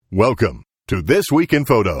Welcome to This Week in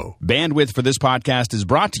Photo. Bandwidth for this podcast is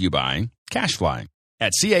brought to you by CashFly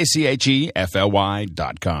at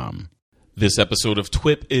CACHEFLY.com. This episode of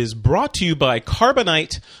TWIP is brought to you by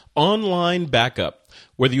Carbonite Online Backup.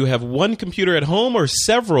 Whether you have one computer at home or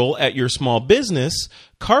several at your small business,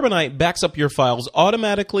 Carbonite backs up your files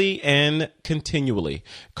automatically and continually.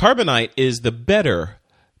 Carbonite is the better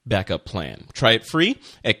backup plan. Try it free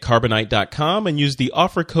at Carbonite.com and use the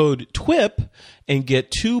offer code TWIP and get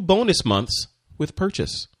 2 bonus months with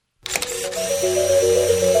purchase.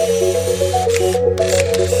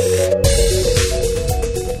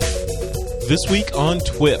 This week on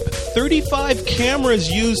TWIP, 35 cameras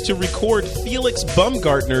used to record Felix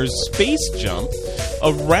Baumgartner's space jump,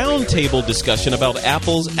 a roundtable discussion about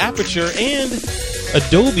Apple's Aperture, and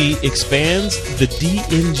Adobe expands the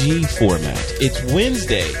DNG format. It's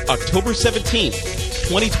Wednesday, October 17th,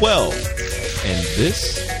 2012, and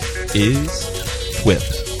this is TWIP.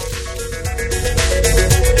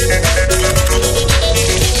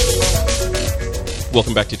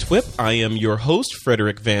 Welcome back to TWIP. I am your host,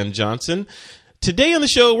 Frederick Van Johnson. Today on the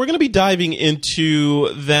show, we're going to be diving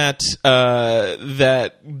into that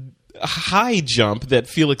high jump that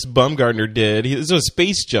Felix Baumgartner did. It was a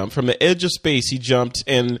space jump. From the edge of space, he jumped,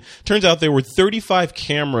 and turns out there were 35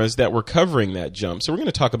 cameras that were covering that jump. So we're going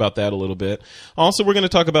to talk about that a little bit. Also, we're going to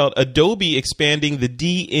talk about Adobe expanding the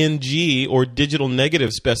DNG, or digital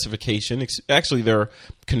negative specification. Actually, they're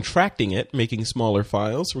contracting it, making smaller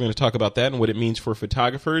files. We're going to talk about that and what it means for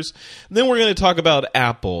photographers. Then we're going to talk about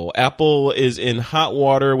Apple. Apple is in hot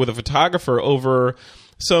water with a photographer over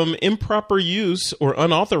some improper use or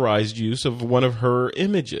unauthorized use of one of her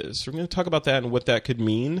images. We're going to talk about that and what that could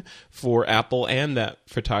mean for Apple and that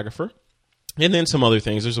photographer. And then some other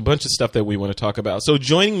things. There's a bunch of stuff that we want to talk about. So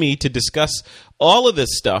joining me to discuss all of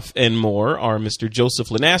this stuff and more are Mr. Joseph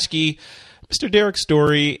Linaschke, Mr. Derek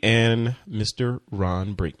Story, and Mr.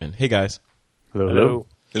 Ron Brinkman. Hey, guys. Hello.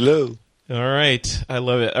 Hello. All right. I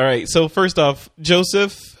love it. All right. So first off,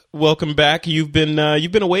 Joseph, welcome back. You've been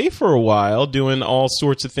away for a while, doing all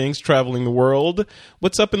sorts of things, traveling the world.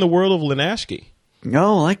 What's up in the world of Linaschke?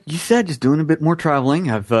 No, like you said, just doing a bit more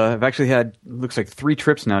traveling. I've actually had, looks like 3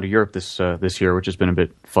 trips now to Europe this year, which has been a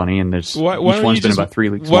bit funny. And there's each one's been about 3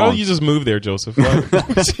 weeks long. Why don't you just move there, Joseph?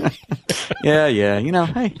 Yeah. You know,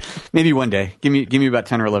 hey, maybe one day. Give me about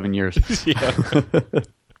 10 or 11 years. Yeah.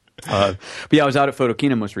 But yeah, I was out at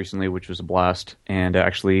Photokina most recently, which was a blast, and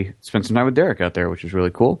actually spent some time with Derek out there, which was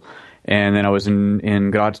really cool. And then I was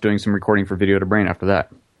in Graz doing some recording for Video to Brain after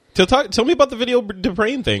that. So tell me about the Video to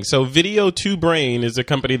Brain thing. So Video to Brain is a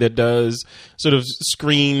company that does sort of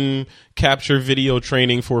screen capture video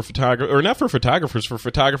training for photographers, or not for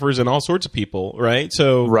photographers and all sorts of people, right?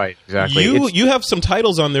 So right, exactly. You have some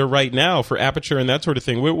titles on there right now for Aperture and that sort of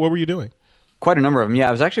thing. What were you doing? Quite a number of them. Yeah,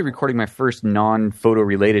 I was actually recording my first non-photo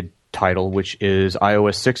related title, which is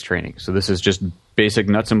iOS 6 training. So this is just basic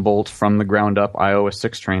nuts and bolts from the ground up iOS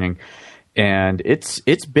 6 training. And it's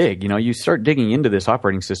big. You know, you start digging into this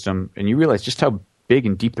operating system and you realize just how big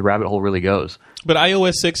and deep the rabbit hole really goes. But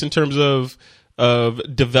iOS 6 in terms of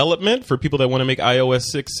development for people that want to make iOS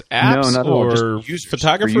 6 apps, no, or just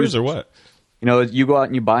photographers, or what? You know, you go out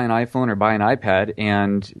and you buy an iPhone or buy an iPad,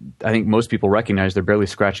 and I think most people recognize they're barely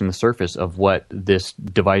scratching the surface of what this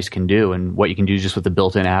device can do and what you can do just with the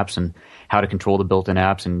built-in apps and how to control the built-in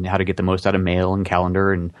apps and how to get the most out of mail and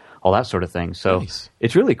calendar and all that sort of thing. So nice.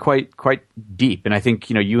 It's really quite deep. And I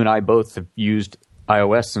think, you know, you and I both have used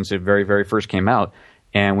iOS since it very, very first came out.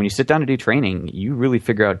 And when you sit down to do training, you really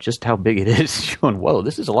figure out just how big it is. You're going, whoa,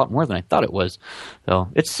 this is a lot more than I thought it was. So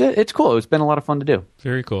it's cool. It's been a lot of fun to do.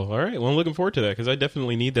 Very cool. All right. Well, I'm looking forward to that because I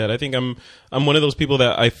definitely need that. I think I'm one of those people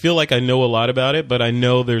that I feel like I know a lot about it, but I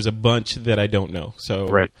know there's a bunch that I don't know. So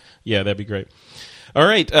right. Yeah, that'd be great. All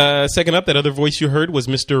right. Second up, that other voice you heard was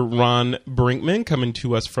Mr. Ron Brinkman coming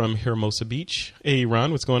to us from Hermosa Beach. Hey,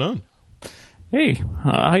 Ron, what's going on? Hey,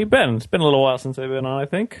 how you been? It's been a little while since I've been on, I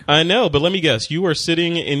think. I know, but let me guess. You are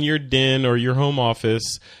sitting in your den or your home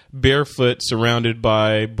office barefoot surrounded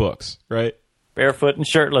by books, right? Barefoot and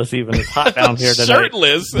shirtless even. It's hot down here tonight.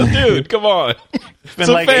 Shirtless? Dude, come on. It's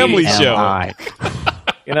like a family show.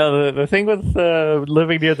 You know, the thing with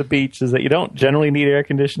living near the beach is that you don't generally need air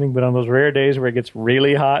conditioning, but on those rare days where it gets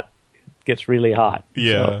really hot, it gets really hot.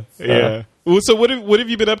 Yeah, yeah. Well, so what have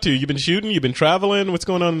you been up to? You've been shooting? You've been traveling? What's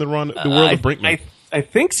going on in the world of Brinkman? I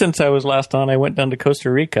think since I was last on, I went down to Costa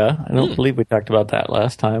Rica. I don't believe we talked about that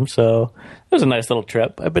last time, so it was a nice little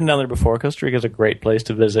trip. I've been down there before. Costa Rica is a great place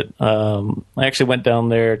to visit. I actually went down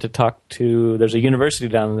there to talk to – there's a university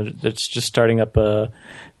down there that's just starting up a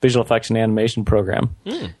visual effects and animation program.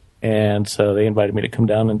 And so they invited me to come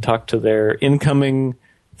down and talk to their incoming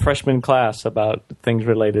freshman class about things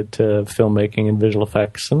related to filmmaking and visual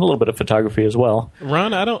effects, and a little bit of photography as well.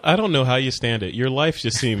 Ron, I don't know how you stand it. Your life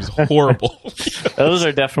just seems horrible. Those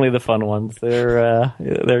are definitely the fun ones.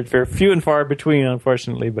 They're few and far between,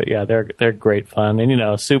 unfortunately, but yeah, they're great fun,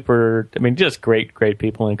 and just great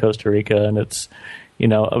people in Costa Rica, and it's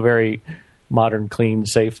a very modern, clean,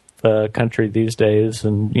 safe country these days,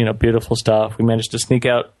 and beautiful stuff. We managed to sneak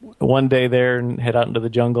out one day there and head out into the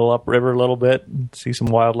jungle upriver a little bit and see some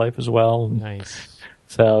wildlife as well. Nice.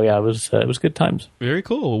 So yeah, it was good times. Very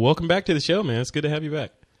cool. Well, welcome back to the show, man. It's good to have you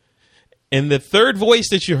back. And the third voice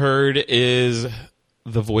that you heard is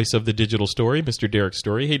the voice of the digital story, Mr. Derek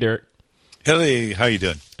Story. Hey, Derek. Hey, how you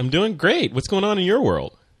doing? I'm doing great. What's going on in your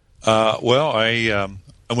world? Well, I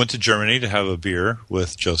went to Germany to have a beer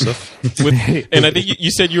with Joseph. And I think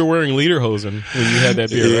you said you were wearing Lederhosen when you had that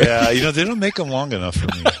beer, right? Yeah, they don't make them long enough for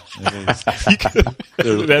me.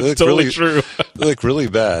 That's totally true. They look really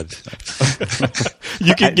bad.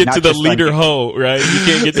 You can get to the Lederho, right? You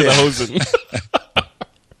can't get to the Hosen.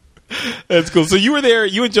 That's cool. So you were there.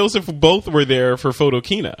 You and Joseph both were there for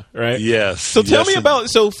Photokina, right? Yes. So tell me about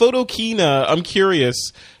Photokina. I'm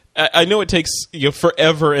curious. I know it takes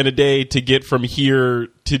forever and a day to get from here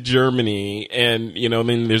to Germany, and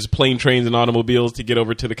there's plane, trains, and automobiles to get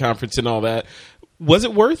over to the conference and all that. Was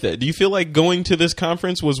it worth it? Do you feel like going to this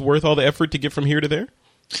conference was worth all the effort to get from here to there?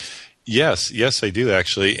 Yes, I do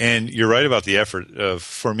actually, and you're right about the effort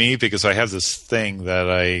for me, because I have this thing that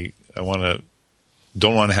I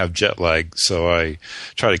don't want to have jet lag, so I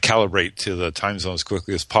try to calibrate to the time zone as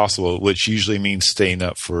quickly as possible, which usually means staying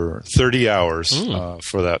up for 30 hours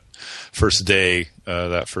for that first day,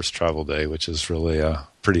 that first travel day, which is really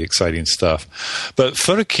pretty exciting stuff. But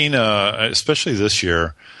Photokina, especially this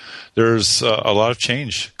year, there's a lot of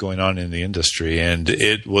change going on in the industry, and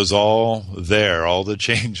it was all there. All the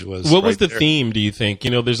change was. What was the theme, do you think?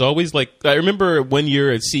 There's always I remember one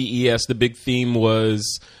year at CES, the big theme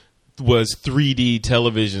was 3D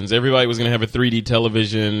televisions. Everybody was going to have a 3D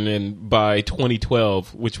television, and by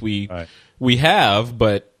 2012, which we have,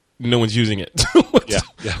 but no one's using it.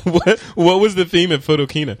 What was the theme at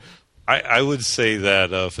Photokina? I would say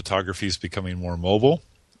that photography is becoming more mobile,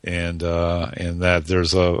 and that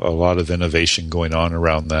there's a lot of innovation going on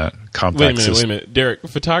around that. Wait a minute, Derek.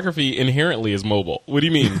 Photography inherently is mobile. What do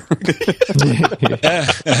you mean?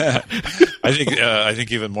 I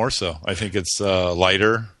think even more so. I think it's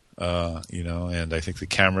lighter. And I think the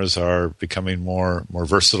cameras are becoming more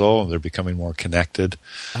versatile, and they're becoming more connected.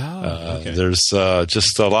 Okay. There's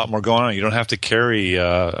just a lot more going on. You don't have to carry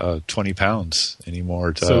 20 pounds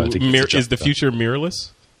anymore. Is the future mirrorless?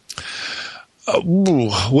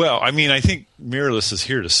 Well, I think mirrorless is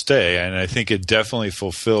here to stay, and I think it definitely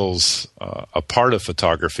fulfills a part of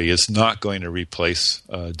photography. It's not going to replace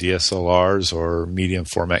DSLRs or medium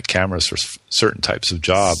format cameras for certain types of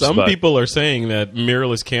jobs. Some people are saying that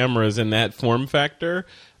mirrorless cameras in that form factor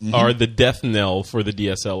are the death knell for the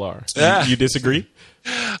DSLR. You disagree?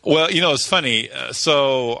 Well, it's funny.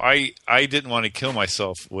 So I didn't want to kill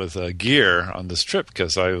myself with gear on this trip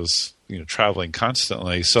because I was traveling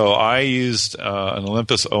constantly. So I used an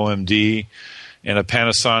Olympus OMD and a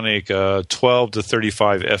Panasonic 12 to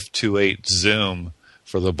 35 f2.8 zoom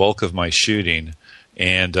for the bulk of my shooting.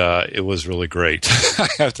 And it was really great. I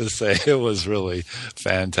have to say, it was really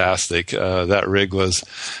fantastic. That rig was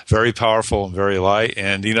very powerful and very light.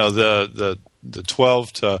 And, the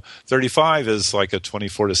 12 to 35 is like a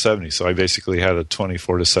 24 to 70. So I basically had a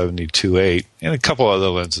 24 to 70 2.8 and a couple other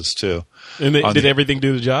lenses too. And did everything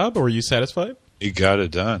do the job, or were you satisfied? You got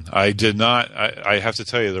it done. I did not. I have to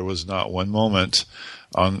tell you, there was not one moment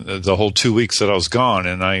on the whole 2 weeks that I was gone,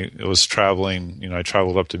 and I was traveling. I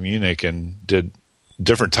traveled up to Munich and did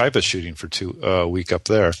different type of shooting for a week up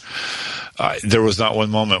there. There was not one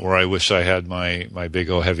moment where I wish I had my big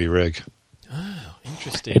old heavy rig. Oh,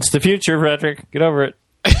 interesting. It's the future, Frederick. Get over it.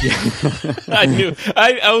 I knew.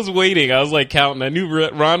 I was waiting. I was counting. I knew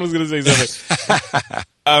Ron was going to say something.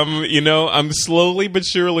 I'm slowly but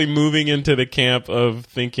surely moving into the camp of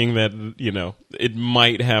thinking that, it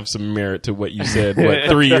might have some merit to what you said,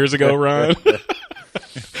 3 years ago, Ron?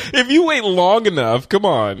 If you wait long enough, come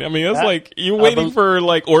on. That's you're waiting for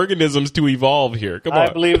organisms to evolve here. Come on.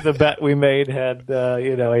 I believe the bet we made had,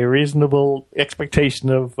 a reasonable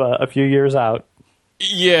expectation of a few years out.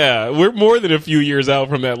 Yeah, we're more than a few years out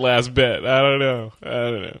from that last bet. I don't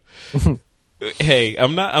know. Hey,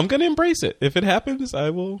 I'm going to embrace it. If it happens, I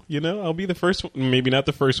will, I'll be the first one. Maybe not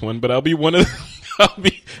the first one, but I'll be one of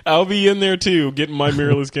I'll be in there too, getting my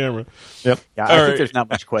mirrorless camera. Yep. Yeah, I think there's not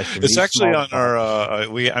much question. It's actually on our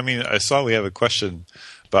I saw we have a question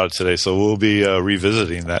about it today, so we'll be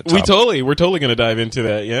revisiting that topic We're totally going to dive into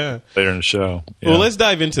that. Yeah, later in the show. Yeah. Well, let's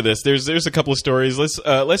dive into this. There's a couple of stories.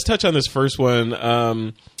 Let's touch on this first one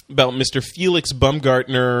about Mr. Felix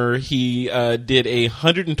Baumgartner. He did a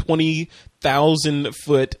 120,000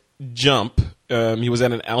 foot jump. He was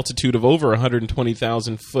at an altitude of over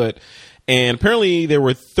 120,000 foot. And apparently there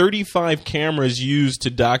were 35 cameras used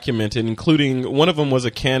to document it, including one of them was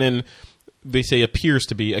a Canon, they say appears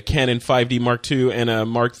to be a Canon 5D Mark II and a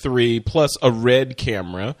Mark III, plus a red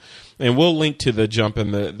camera. And we'll link to the jump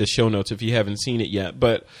in the show notes if you haven't seen it yet.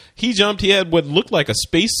 But he jumped, he had what looked like a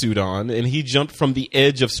spacesuit on, and he jumped from the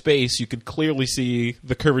edge of space. You could clearly see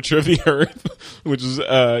the curvature of the Earth, which is,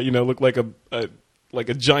 looked like a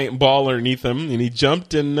giant ball underneath him, and he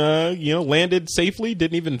jumped and landed safely.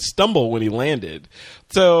 Didn't even stumble when he landed.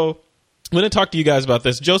 So I'm going to talk to you guys about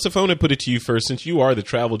this. Joseph, I want to put it to you first, since you are the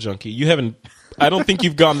travel junkie. You haven't. I don't think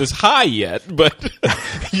you've gone this high yet, but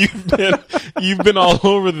you've been all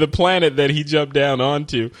over the planet that he jumped down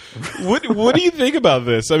onto. What do you think about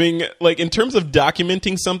this? I mean, like in terms of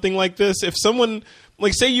documenting something like this, if someone,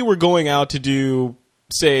 like, say you were going out to do,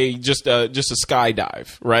 say, just a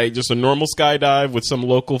skydive, right? Just a normal skydive with some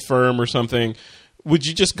local firm or something. Would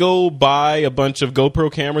you just go buy a bunch of GoPro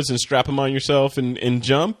cameras and strap them on yourself and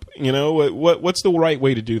jump? You know, what's the right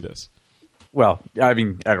way to do this? Well, I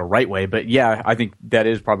mean, at a right way, but yeah, I think that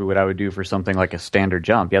is probably what I would do for something like a standard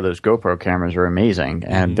jump. Yeah, those GoPro cameras are amazing,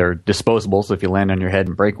 and they're disposable, so if you land on your head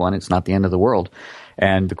and break one, it's not the end of the world.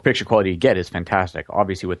 And the picture quality you get is fantastic.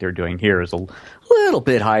 Obviously, what they're doing here is a little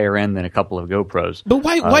bit higher end than a couple of GoPros. But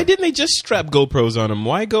why didn't they just strap GoPros on them?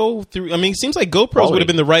 Why go through? I mean, it seems like GoPros would have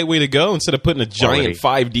been the right way to go instead of putting a giant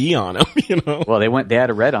 5D on them. You know? Well, they had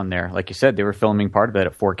a red on there, like you said. They were filming part of it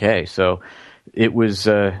at 4K, so it was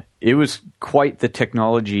quite the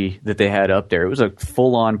technology that they had up there. It was a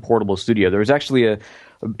full-on portable studio. There was actually an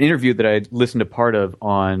interview that I listened to part of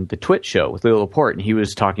on the Twitch show with Leo Laporte, and he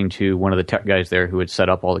was talking to one of the tech guys there who had set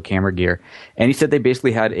up all the camera gear. And he said they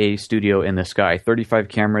basically had a studio in the sky, 35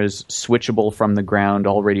 cameras, switchable from the ground,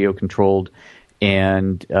 all radio controlled.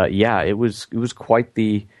 And it was quite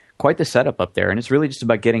the setup up there, and it's really just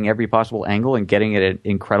about getting every possible angle and getting it at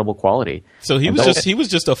incredible quality. So he was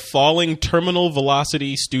just a falling terminal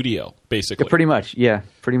velocity studio, basically. Pretty much. I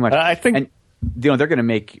think, and they'll be able to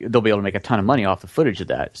make a ton of money off the footage of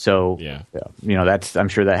that. So I'm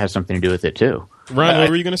sure that has something to do with it too. Ryan,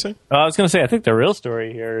 what were you going to say? I was going to say, I think the real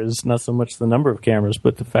story here is not so much the number of cameras,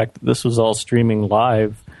 but the fact that this was all streaming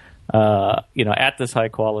live, at this high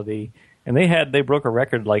quality. And they broke a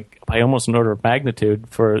record like by almost an order of magnitude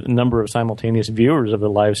for the number of simultaneous viewers of the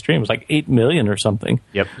live stream. It was like 8 million or something.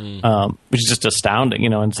 Yep. Which is just astounding,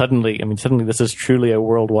 And suddenly this is truly a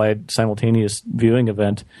worldwide simultaneous viewing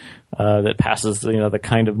event that passes, the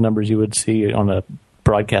kind of numbers you would see on a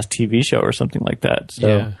broadcast TV show or something like that. So,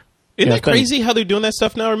 yeah. Isn't that crazy how they're doing that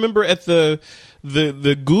stuff now? I remember at the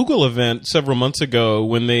Google event several months ago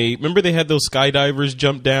when they had those skydivers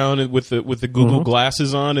jump down with the Google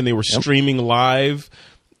glasses on, and they were streaming live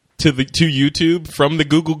to YouTube from the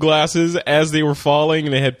Google glasses as they were falling,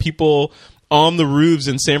 and they had people on the roofs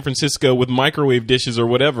in San Francisco with microwave dishes or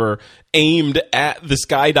whatever aimed at the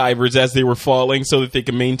skydivers as they were falling so that they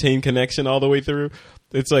could maintain connection all the way through.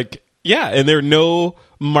 It's like, yeah, and there are no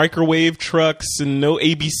microwave trucks and no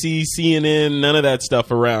ABC, CNN, none of that stuff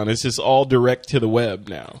around. It's just all direct to the web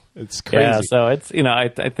now. It's crazy. Yeah, so it's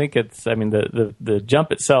I think it's the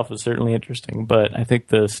jump itself is certainly interesting, but I think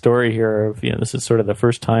the story here of this is sort of the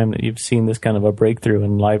first time that you've seen this kind of a breakthrough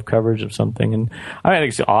in live coverage of something, and I think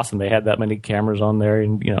it's awesome they had that many cameras on there,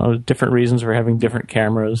 and different reasons for having different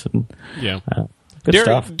cameras, and good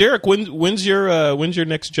stuff. Derek, when's your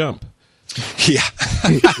next jump? Yeah.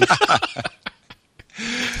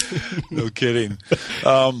 No kidding.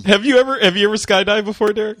 Have you ever skydived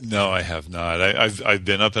before, Derek? No, I have not. I've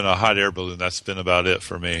been up in a hot air balloon. That's been about it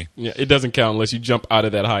for me. Yeah, it doesn't count unless you jump out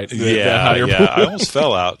of that height. That hot air balloon. I almost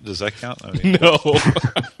fell out. Does that count? I mean, no.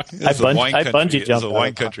 I bungee jumped. It's a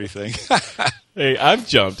wine country thing. Hey, I've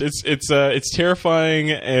jumped. It's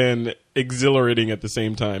terrifying and exhilarating at the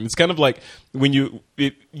same time. It's kind of like when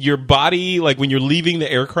your body, like when you're leaving the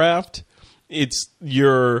aircraft. It's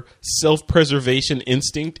your self-preservation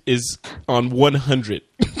instinct is on 100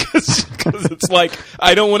 because it's like,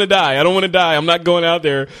 I don't want to die. I'm not going out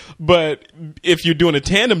there. But if you're doing a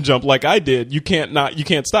tandem jump like I did, you can't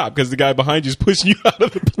stop because the guy behind you is pushing you out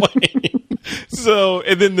of the plane. So,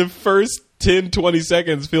 and then the first 10, 20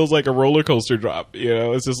 seconds feels like a roller coaster drop.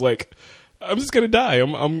 It's just like, I'm just gonna die.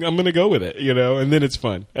 I'm gonna go with it, and then it's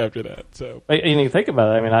fun after that. So and you think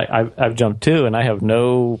about it. I mean, I've jumped too, and I have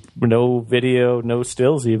no video, no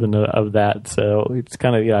stills even of that. So it's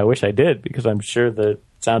kind of I wish I did, because I'm sure the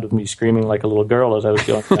sound of me screaming like a little girl as I was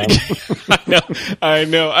going down. I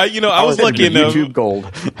know. I was lucky enough. YouTube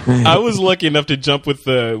Gold. I was lucky enough to jump with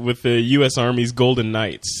the U.S. Army's Golden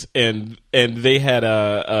Knights, and they had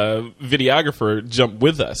a videographer jump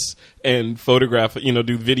with us and photograph,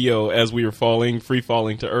 do video as we were free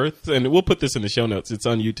falling to Earth. And we'll put this in the show notes. It's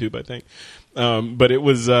on YouTube, I think. But it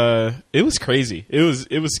was crazy. It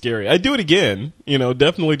was scary. I'd do it again,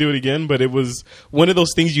 definitely do it again. But it was one of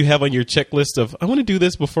those things you have on your checklist of, I want to do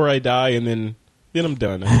this before I die, and then I'm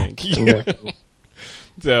done, I think.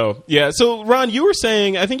 So, yeah. So, Ron,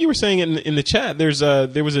 I think you were saying in the chat, there was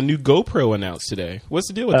a new GoPro announced today. What's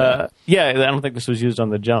the deal with that? Yeah, I don't think this was used on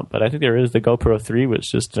the jump, but I think there is the GoPro 3,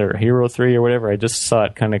 which is their Hero 3 or whatever. I just saw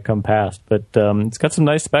it kind of come past. But it's got some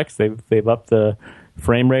nice specs. They've upped the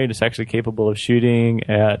frame rate. It's actually capable of shooting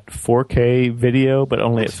at 4K video, but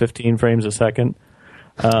only at 15 frames a second.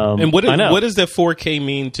 And what does that 4K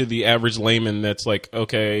mean to the average layman that's like,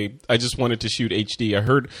 okay, I just wanted to shoot HD. I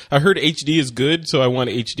heard HD is good, so I want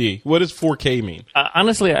HD. What does 4K mean?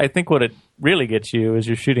 Honestly, I think what it really gets you is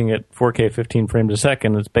you're shooting at 4K 15 frames a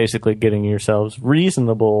second. It's basically getting yourselves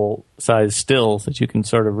reasonable size stills that you can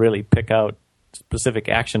sort of really pick out specific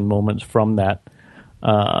action moments from that.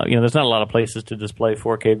 There's not a lot of places to display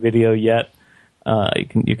 4K video yet.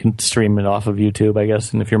 You can stream it off of YouTube, I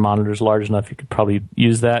guess, and if your monitor's large enough, you could probably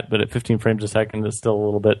use that. But at 15 frames a second, it's still a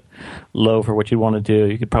little bit low for what you want to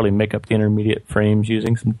do. You could probably make up the intermediate frames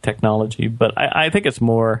using some technology. But I think it's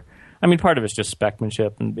more. I mean, part of it's just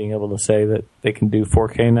specmanship and being able to say that they can do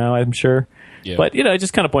 4K now, I'm sure. Yeah. But it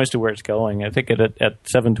just kind of points to where it's going. I think at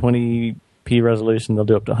 720p resolution, they'll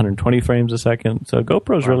do up to 120 frames a second. So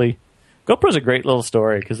GoPro's a great little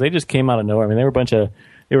story, because they just came out of nowhere. I mean,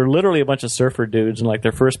 they were literally a bunch of surfer dudes, and like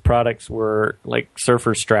their first products were like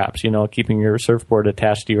surfer straps, keeping your surfboard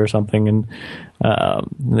attached to you or something. And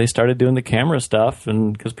they started doing the camera stuff,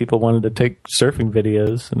 and because people wanted to take surfing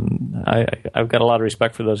videos. And I've got a lot of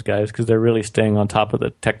respect for those guys, because they're really staying on top of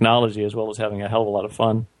the technology as well as having a hell of a lot of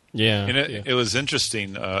fun. Yeah, and it was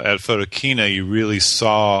interesting at Photokina. You really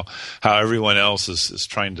saw how everyone else is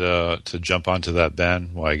trying to jump onto that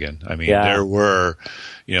bandwagon. I mean, there were,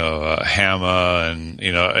 Hama and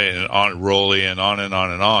on Rolly and on and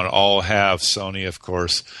on and on. All have Sony, of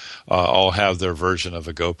course. All have their version of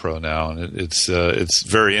a GoPro now, and it's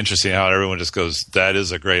very interesting how everyone just goes, "That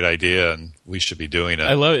is a great idea, and we should be doing it."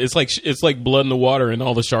 I love it. It's like blood in the water, and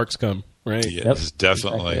all the sharks come. Right? Yes,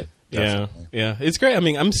 definitely. Exactly. Yeah, it's great. I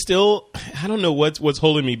mean, I don't know what's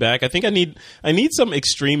holding me back. I think I need some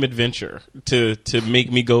extreme adventure to make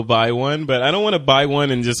me go buy one, but I don't want to buy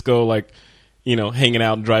one and just go like, hanging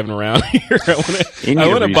out and driving around here. I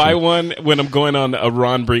want to buy one when I'm going on a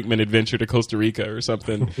Ron Brinkman adventure to Costa Rica or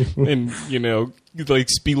something, and like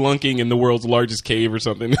spelunking in the world's largest cave or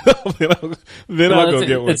something. then I'll go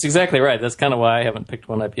get one. That's exactly right. That's kind of why I haven't picked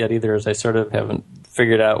one up yet either, as I sort of haven't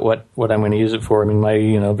figured out what I'm going to use it for. I mean,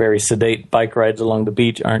 my very sedate bike rides along the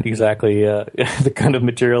beach aren't exactly the kind of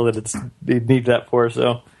material that it needs that for.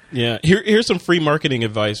 So. Yeah, here's some free marketing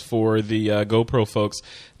advice for the GoPro folks.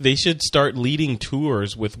 They should start leading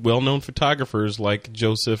tours with well-known photographers like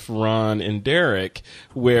Joseph, Ron, and Derek,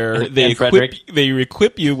 where they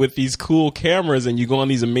equip you with these cool cameras, and you go on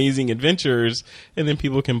these amazing adventures, and then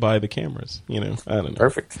people can buy the cameras. I don't know.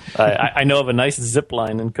 Perfect. I know of a nice zip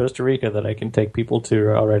line in Costa Rica that I can take people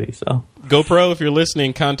to already. So GoPro, if you're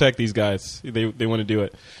listening, contact these guys. They want to do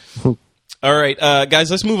it. All right, guys,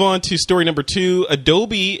 let's move on to story number 2.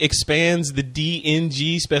 Adobe expands the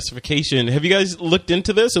DNG specification. Have you guys looked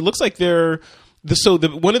into this? It looks like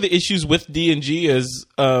one of the issues with DNG is,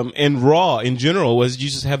 and RAW in general, was you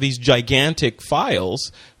just have these gigantic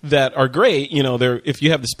files that are great. If you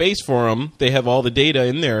have the space for them, they have all the data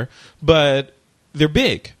in there, but they're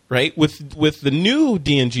big. Right? With the new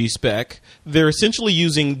DNG spec, they're essentially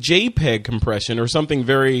using JPEG compression or something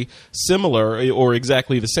very similar or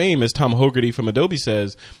exactly the same, as Tom Hogarty from Adobe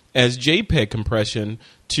says, as JPEG compression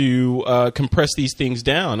to compress these things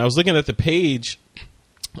down. I was looking at the page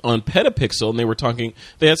on Petapixel, and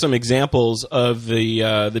they had some examples of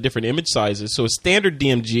the different image sizes. So a standard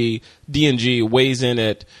DNG weighs in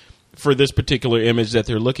at, for this particular image that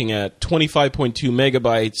they're looking at, 25.2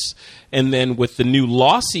 megabytes, and then with the new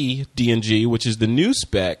lossy DNG, which is the new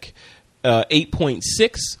spec, 8.6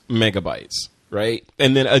 megabytes, right?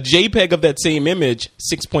 And then a JPEG of that same image,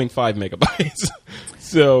 6.5 megabytes.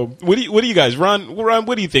 So, what do you guys, Ron?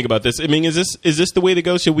 What do you think about this? I mean, is this the way to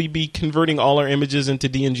go? Should we be converting all our images into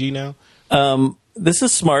DNG now? This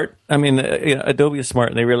is smart. I mean, Adobe is smart,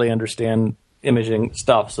 and they really understand imaging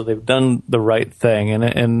stuff, so they've done the right thing.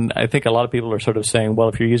 And I think a lot of people are sort of saying, well,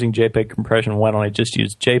 if you're using JPEG compression, why don't I just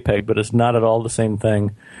use JPEG? But it's not at all the same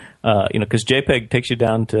thing, because JPEG takes you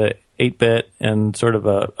down to 8-bit and sort of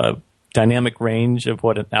a dynamic range of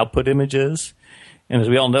what an output image is. And as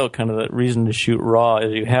we all know, kind of the reason to shoot RAW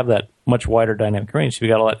is you have that much wider dynamic range. So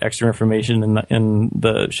you got all that extra information in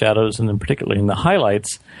the shadows and then particularly in the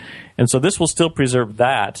highlights. And so this will still preserve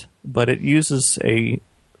that, but it uses a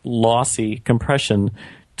lossy compression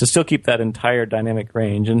to still keep that entire dynamic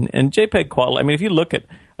range. And JPEG quality, I mean, if you look at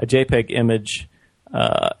a JPEG image,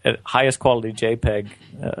 at highest quality JPEG,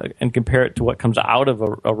 and compare it to what comes out of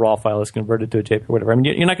a RAW file that's converted to a JPEG or whatever, I mean,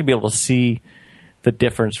 you're not going to be able to see the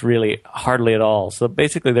difference really hardly at all. So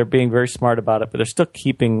basically they're being very smart about it, but they're still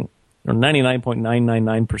keeping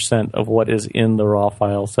 99.999% of what is in the RAW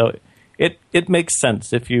file. So it makes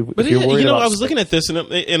sense if you're worried about. I was looking at this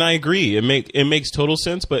and I agree. It makes total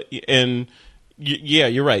sense. Yeah,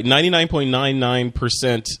 you're right.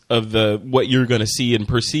 99.99% of what you're going to see and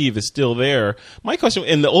perceive is still there. My question,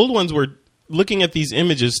 and the old ones were looking at these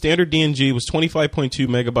images. Standard DNG was 25.2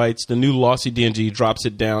 megabytes. The new lossy DNG drops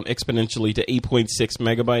it down exponentially to 8.6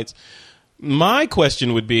 megabytes. My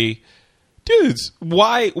question would be, dudes,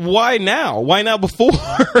 why now? Why not before?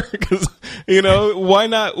 Because, why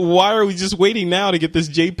not? Why are we just waiting now to get this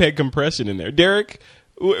JPEG compression in there? Derek,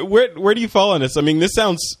 where do you fall on this? I mean, it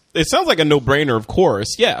sounds like a no-brainer, of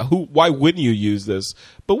course. Yeah, why wouldn't you use this?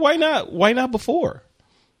 But why not? Why not before?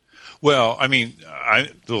 Well, I mean,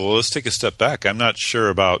 let's take a step back. I'm not sure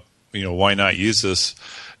about why not use this.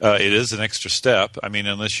 It is an extra step. I mean,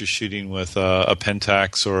 unless you're shooting with a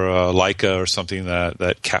Pentax or a Leica or something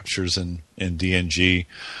that captures in DNG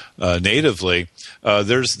natively,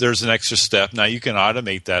 there's an extra step. Now you can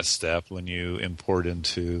automate that step when you import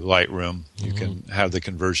into Lightroom. You can have the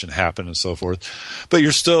conversion happen and so forth. But you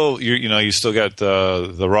still got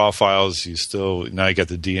the raw files. Now you got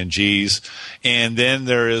the DNGs, and then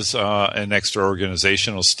there is an extra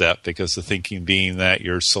organizational step, because the thinking being that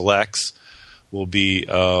your selects will be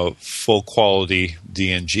full quality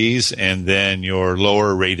DNGs, and then your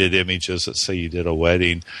lower rated images, let's say you did a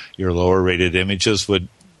wedding, your lower rated images would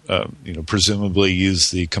presumably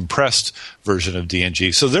use the compressed version of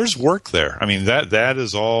DNG. So there's work there. I mean, that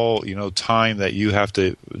is all, time that you have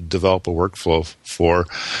to develop a workflow for.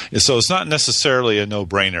 And so it's not necessarily a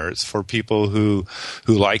no-brainer. It's for people who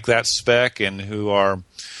like that spec and who are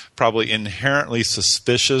probably inherently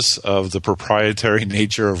suspicious of the proprietary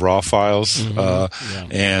nature of RAW files,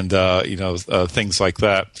 and things like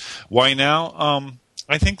that. Why now?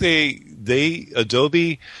 I think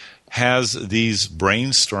Adobe has these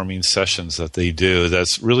brainstorming sessions that they do.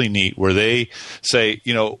 That's really neat, where they say,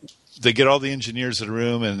 they get all the engineers in a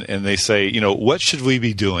room and they say, what should we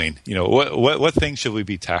be doing? What things should we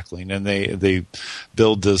be tackling? And they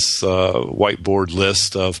build this whiteboard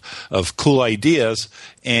list of cool ideas,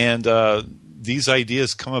 and these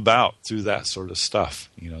ideas come about through that sort of stuff.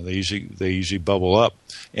 They usually bubble up,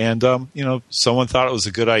 and someone thought it was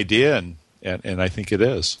a good idea, and I think it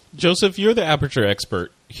is. Joseph, you're the Aperture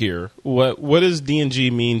expert here. What does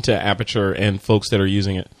DNG mean to Aperture and folks that are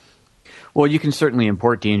using it? Well, you can certainly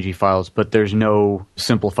import DNG files, but there's no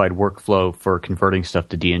simplified workflow for converting stuff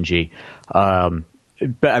to DNG.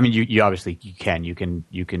 But I mean, you obviously can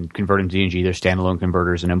convert them to DNG. There's standalone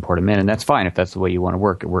converters and import them in, and that's fine if that's the way you want to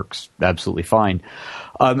work. It works absolutely fine.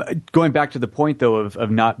 Going back to the point though of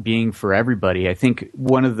not being for everybody, I think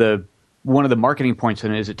one of the marketing points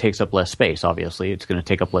in it is it takes up less space. Obviously, it's going to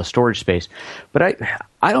take up less storage space. But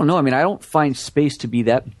I don't know. I mean, I don't find space to be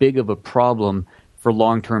that big of a problem for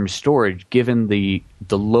long-term storage, given the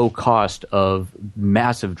low cost of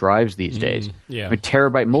massive drives these days. Yeah. I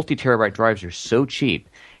mean, multi-terabyte drives are so cheap,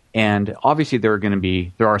 and obviously there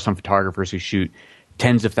are some photographers who shoot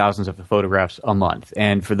tens of thousands of photographs a month,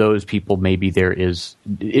 and for those people, maybe it's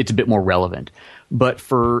a bit more relevant. But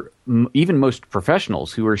for even most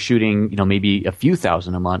professionals who are shooting, maybe a few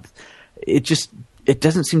thousand a month, it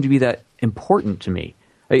doesn't seem to be that important to me.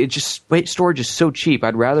 Storage is so cheap.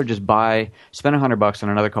 I'd rather just spend $100 on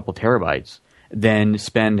another couple terabytes than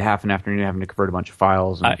spend half an afternoon having to convert a bunch of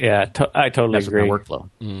files. I totally agree. My workflow.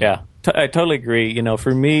 Yeah, I totally agree.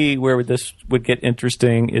 For me, where this would get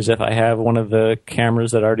interesting is if I have one of the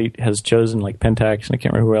cameras that already has chosen, like Pentax, and I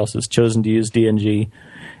can't remember who else has chosen to use DNG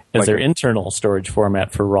as their internal storage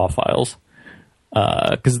format for RAW files.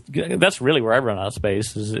 Because that's really where I run out of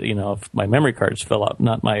space. Is if my memory cards fill up,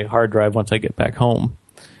 not my hard drive once I get back home.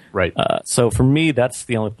 Right. So for me, that's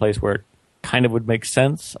the only place where kind of would make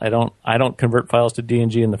sense. I don't convert files to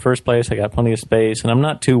DNG in the first place. I got plenty of space, and I'm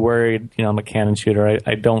not too worried. I'm a Canon shooter.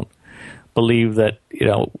 I don't believe that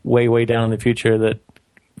way down in the future that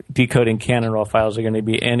decoding Canon RAW files are going to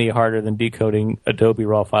be any harder than decoding Adobe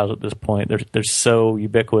RAW files at this point. They're so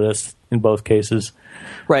ubiquitous in both cases.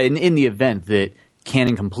 Right, and in the event that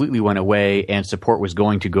Canon completely went away and support was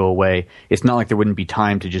going to go away, it's not like there wouldn't be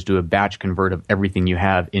time to just do a batch convert of everything you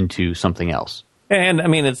have into something else. And I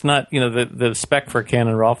mean, it's not, the spec for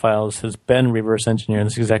Canon RAW files has been reverse engineered.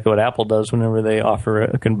 That's exactly what Apple does whenever they offer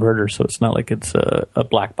a converter. So it's not like it's a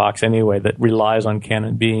black box anyway that relies on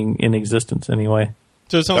Canon being in existence anyway.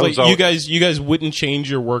 So it sounds like you guys wouldn't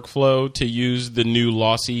change your workflow to use the new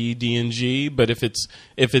lossy DNG, but if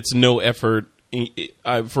it's no effort,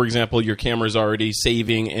 for example, your camera's already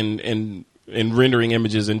saving and rendering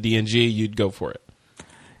images in DNG, you'd go for it.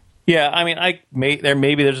 Yeah, I mean,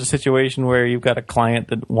 maybe there's a situation where you've got a client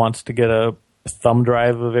that wants to get a thumb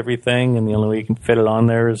drive of everything, and the only way you can fit it on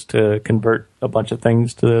there is to convert a bunch of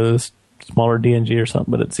things to smaller DNG or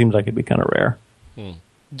something. But it seems like it'd be kind of rare.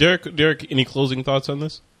 Derek, any closing thoughts on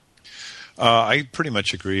this? I pretty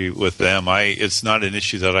much agree with them. It's not an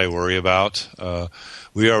issue that I worry about.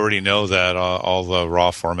 We already know that all the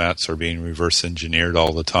raw formats are being reverse engineered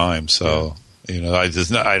all the time. So,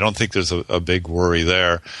 I don't think there's a big worry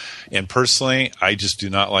there. And personally, I just do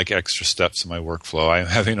not like extra steps in my workflow. I'm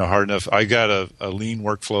having a hard enough. I got a lean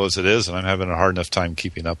workflow as it is, and I'm having a hard enough time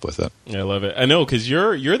keeping up with it. I love it. I know, because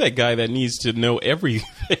you're that guy that needs to know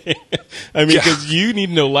everything. I mean, because you need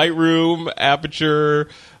to know Lightroom, Aperture,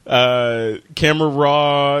 Camera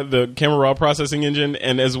Raw, the Camera Raw processing engine,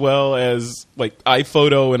 and as well as like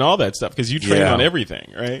iPhoto and all that stuff, because you train on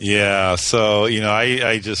everything, right? Yeah. So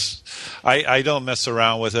I don't mess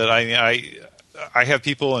around with it. I have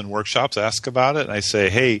people in workshops ask about it, and I say,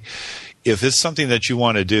 hey, if it's something that you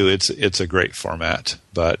want to do, it's a great format,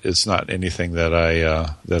 but it's not anything that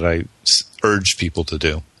I urge people to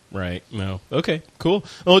do. Right. No. Okay, cool.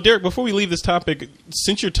 Well, Derek, before we leave this topic,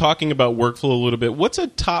 since you're talking about workflow a little bit, what's a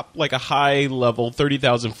high level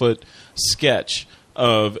 30,000 foot sketch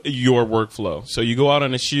of your workflow? So you go out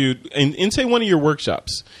on a shoot in say one of your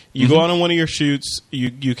workshops. You go out on one of your shoots,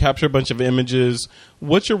 you capture a bunch of images.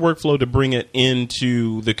 What's your workflow to bring it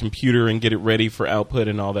into the computer and get it ready for output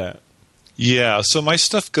and all that? Yeah, so my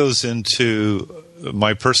stuff goes into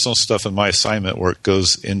my personal stuff, and my assignment work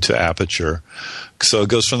goes into Aperture. So it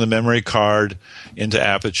goes from the memory card into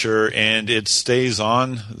Aperture, and it stays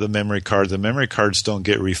on the memory card. The memory cards don't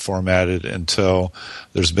get reformatted until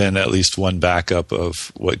there's been at least one backup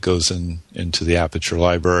of what goes into the Aperture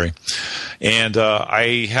library. And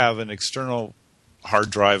I have an external hard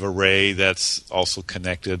drive array that's also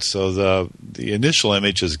connected, so the initial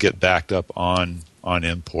images get backed up on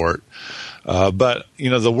import. But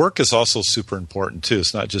the work is also super important too.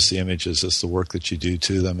 It's not just the images; it's the work that you do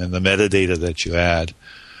to them and the metadata that you add.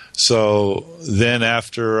 So then,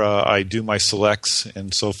 after I do my selects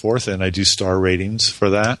and so forth, and I do star ratings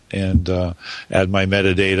for that, and add my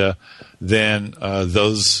metadata, then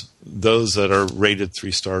those that are rated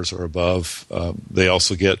 3 stars or above, they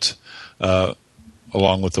also get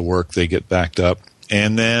along with the work, they get backed up,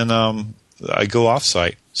 and then I go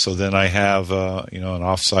offsite. So then I have an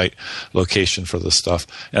offsite location for the stuff,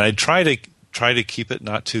 and I try to keep it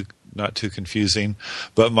not too confusing.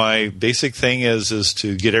 But my basic thing is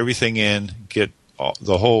to get everything in, get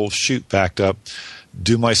the whole shoot backed up,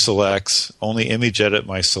 do my selects, only image edit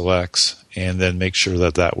my selects, and then make sure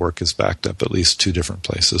that work is backed up at least 2 different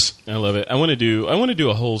places. I love it. I want to do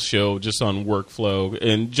a whole show just on workflow,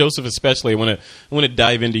 and Joseph especially. I want to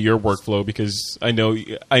dive into your workflow, because I know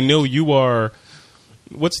you are.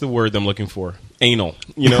 What's the word I'm looking for? Anal.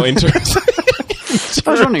 In terms.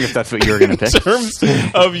 I was wondering if that's what you were going to pick. In terms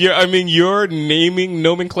of your naming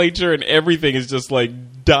nomenclature and everything is just like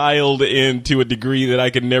dialed in to a degree that I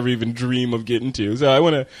could never even dream of getting to. So I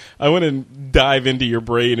want to dive into your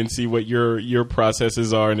brain and see what your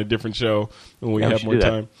processes are in a different show when we have more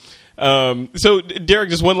time. So Derek,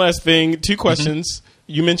 just one last thing. 2 questions.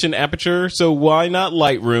 You mentioned Aperture, so why not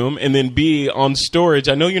Lightroom? And then B, on storage,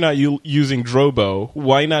 I know you're not using Drobo.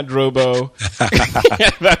 Why not Drobo?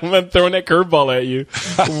 I'm throwing that curveball at you.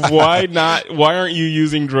 Why not? Why aren't you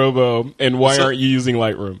using Drobo? And why aren't you using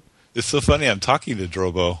Lightroom? It's so funny. I'm talking to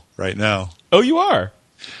Drobo right now. Oh, you are?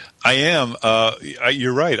 I am.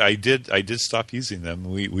 You're right. I did stop using them.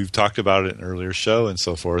 We've talked about it in an earlier show and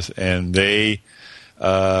so forth, and they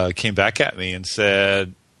came back at me and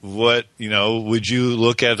said, would you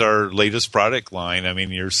look at our latest product line? I mean,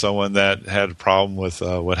 you're someone that had a problem with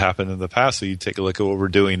what happened in the past, so you take a look at what we're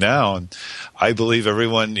doing now. And I believe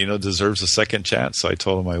everyone, deserves a second chance, so I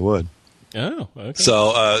told them I would. Oh, okay.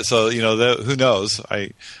 So who knows?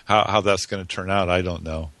 How that's going to turn out? I don't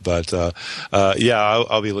know, but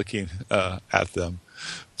I'll be looking at them.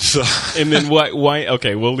 So. And then why?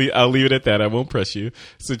 Okay, I'll leave it at that. I won't press you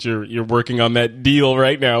since you're working on that deal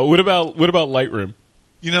right now. What about Lightroom?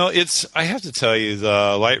 I have to tell you,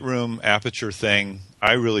 the Lightroom Aperture thing,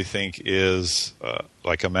 I really think is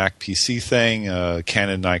like a Mac PC thing,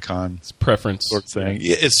 Canon, Nikon. It's preference sort of thing.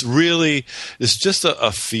 It's just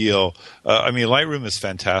a feel. Lightroom is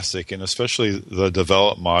fantastic, and especially the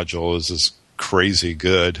develop module is just crazy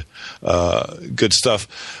good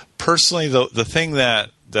stuff. Personally, though, the thing that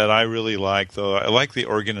I really like, though, I like the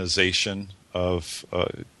organization of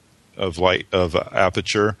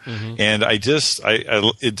Aperture, and it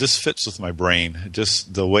just fits with my brain.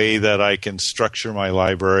 Just the way that I can structure my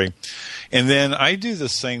library, and then I do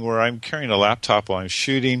this thing where I'm carrying a laptop while I'm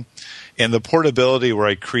shooting, and the portability where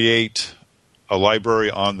I create a library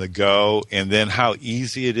on the go, and then how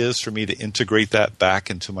easy it is for me to integrate that back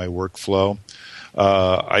into my workflow.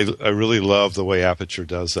 I really love the way Aperture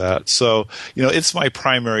does that. So it's my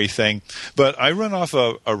primary thing, but I run off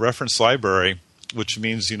a reference library, which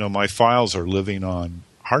means my files are living on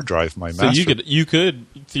hard drive. My master. So you could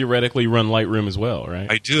theoretically run Lightroom as well,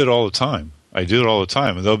 right? I do it all the time. And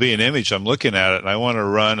there'll be an image, I'm looking at it, and I want to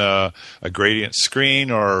run a gradient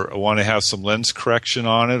screen, or I want to have some lens correction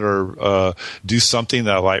on it, or do something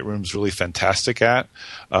that Lightroom's really fantastic at.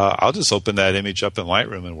 I'll just open that image up in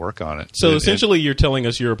Lightroom and work on it. So essentially, you're telling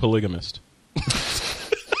us you're a polygamist.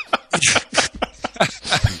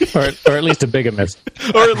 or at least a bigamist.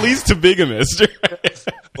 Or at least a bigamist.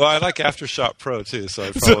 Well, I like Aftershock Pro too,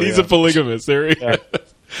 so he's a polygamist. There he is.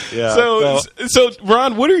 Yeah. So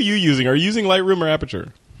Ron, what are you using? Are you using Lightroom or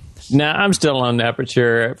Aperture? Nah, I'm still on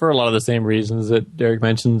Aperture for a lot of the same reasons that Derek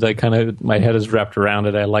mentioned. My head is wrapped around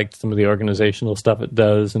it. I liked some of the organizational stuff it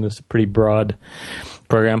does, and it's a pretty broad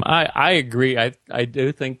program. I agree. I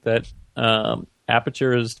do think that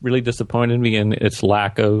Aperture has really disappointed me in its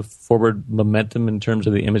lack of forward momentum in terms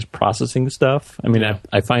of the image processing stuff.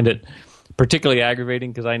 I find it particularly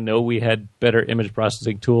aggravating because I know we had better image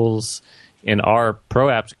processing tools in our Pro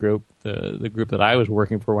Apps group, the group that I was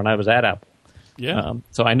working for when I was at Apple. Yeah.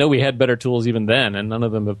 So I know we had better tools even then, and none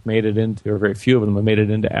of them have made it into, or very few of them have made it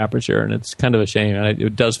into Aperture, and it's kind of a shame. And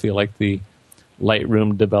it does feel like the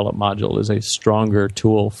Lightroom develop module is a stronger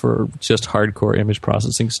tool for just hardcore image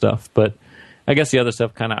processing stuff. But I guess the other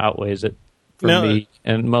stuff kind of outweighs it for me,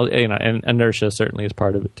 and and inertia certainly is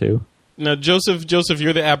part of it too. Now, Joseph,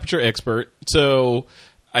 you're the Aperture expert, so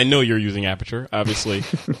I know you're using Aperture, obviously,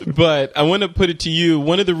 but I want to put it to you.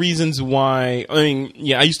 One of the reasons why,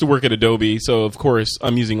 I used to work at Adobe, so of course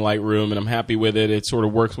I'm using Lightroom and I'm happy with it. It sort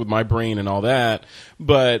of works with my brain and all that.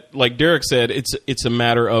 But like Derek said, it's a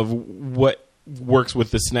matter of what works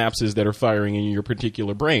with the synapses that are firing in your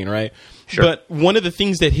particular brain, right? Sure. But one of the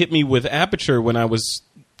things that hit me with Aperture when I was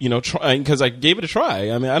because I gave it a try.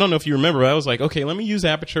 I don't know if you remember, I was like, okay, let me use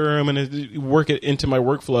Aperture. I'm going to work it into my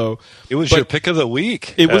workflow. It was your pick of the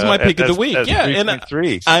week. It was my pick of the week. Yeah,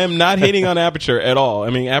 3.3. and I am not hating on Aperture at all.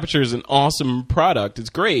 Aperture is an awesome product. It's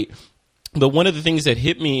great. But one of the things that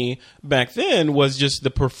hit me back then was just the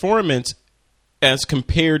performance as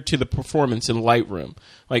compared to the performance in Lightroom.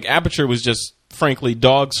 Like, Aperture was just, frankly,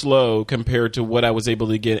 dog slow compared to what I was able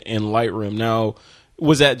to get in Lightroom. Now,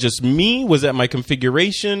 was that just me? Was that my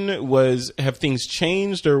configuration? Have things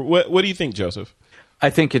changed? Or what do you think, Joseph? I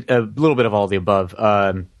think a little bit of all the above.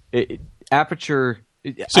 Aperture...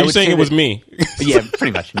 So you're saying it was me? Yeah,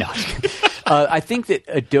 pretty much. No. I think that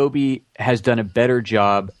Adobe has done a better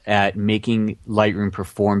job at making Lightroom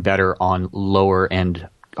perform better on lower-end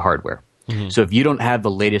hardware. Mm-hmm. So if you don't have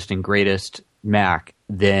the latest and greatest Mac,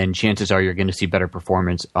 then chances are you're going to see better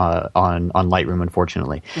performance on Lightroom,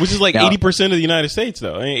 unfortunately. Which is like 80% of the United States,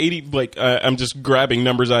 though. I'm just grabbing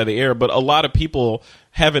numbers out of the air, but a lot of people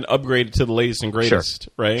haven't upgraded to the latest and greatest,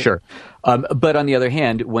 right? Sure. But on the other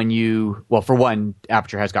hand, for one,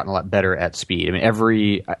 Aperture has gotten a lot better at speed.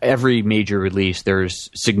 Every major release, there's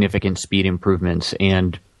significant speed improvements,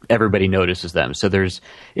 and everybody notices them. So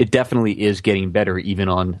it definitely is getting better, even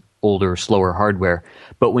on older, slower hardware.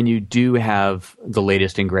 But when you do have the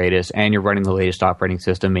latest and greatest, and you're running the latest operating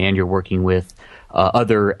system, and you're working with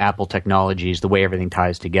other Apple technologies, the way everything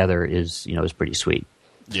ties together is pretty sweet.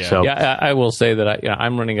 Yeah. So, I will say that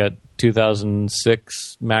I'm running a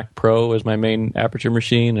 2006 Mac Pro as my main Aperture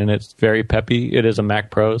machine, and it's very peppy. It is a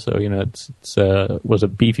Mac Pro, so it's was a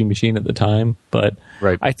beefy machine at the time. But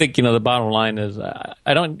right. I think the bottom line is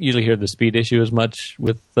I don't usually hear the speed issue as much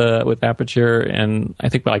with Aperture, and I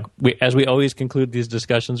think as we always conclude these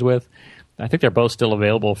discussions with, I think they're both still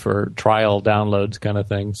available for trial downloads kind of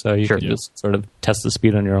thing. So you can just sort of test the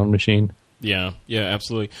speed on your own machine. Yeah,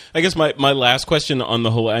 absolutely. I guess my last question on the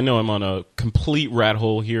whole, I know I'm on a complete rat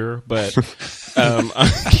hole here, but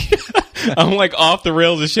I'm like off the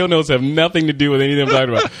rails. The show notes have nothing to do with anything I'm talking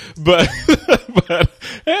about. But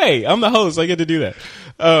hey, I'm the host. I get to do that.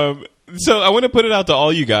 So I want to put it out to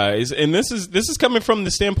all you guys, and this is coming from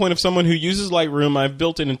the standpoint of someone who uses Lightroom. I've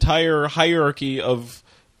built an entire hierarchy of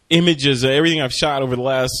images. Everything I've shot over the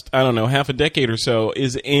last, I don't know, half a decade or so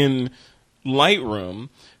is in Lightroom.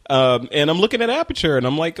 And I'm looking at Aperture, and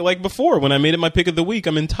I'm like before, when I made it my pick of the week,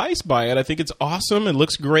 I'm enticed by it. I think it's awesome. It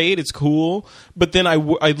looks great. It's cool. But then I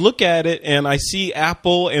look at it, and I see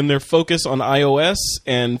Apple and their focus on iOS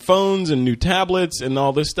and phones and new tablets and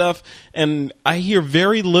all this stuff. And I hear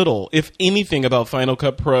very little, if anything, about Final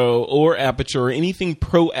Cut Pro or Aperture or anything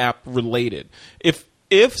Pro App related.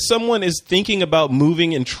 If someone is thinking about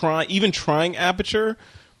moving and trying Aperture,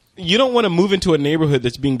 you don't want to move into a neighborhood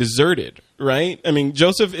that's being deserted, right? I mean,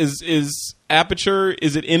 Joseph, is Aperture,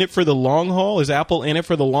 is it in it for the long haul? Is Apple in it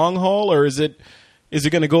for the long haul, or is it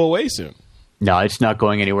going to go away soon? No, it's not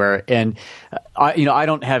going anywhere. And I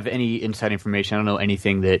don't have any inside information. I don't know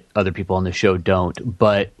anything that other people on the show don't.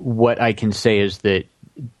 But what I can say is that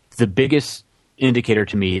the biggest indicator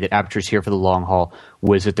to me that Aperture is here for the long haul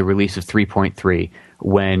was at the release of 3.3,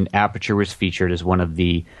 when Aperture was featured as one of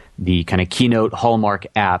the kind of keynote hallmark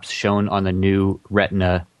apps shown on the new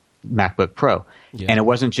Retina MacBook Pro. Yeah. And it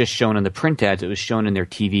wasn't just shown in the print ads, it was shown in their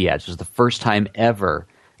TV ads. It was the first time ever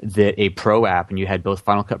that a Pro app, and you had both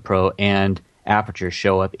Final Cut Pro and Aperture,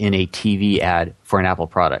 show up in a TV ad for an Apple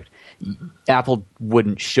product. Apple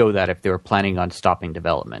wouldn't show that if they were planning on stopping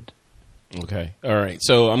development. Okay. All right.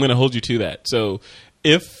 So I'm going to hold you to that. So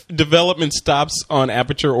if development stops on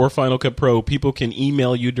Aperture or Final Cut Pro, people can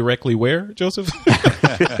email you directly where, Joseph?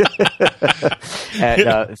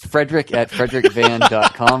 At Frederick at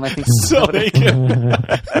frederickvan.com, I think. So they can.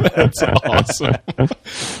 That's awesome.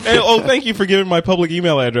 And, thank you for giving my public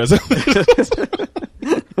email address.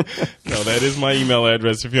 No, that is my email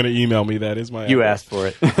address. If you're going to email me, that is my address. You asked for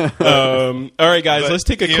it. All right, guys, let's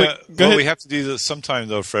take a quick... Go ahead. We have to do this sometime,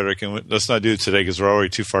 though, Frederick, and let's not do it today because we're already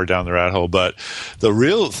too far down the rat hole. But the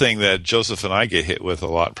real thing that Joseph and I get hit with a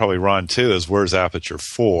lot, probably Ron too, is where's Aperture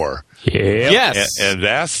 4? Yeah. Yes. And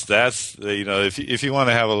that's if you want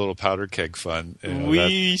to have a little powder keg fun,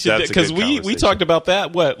 we should, because we talked about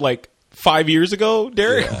that, like 5 years ago,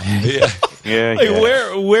 Derek? Yeah.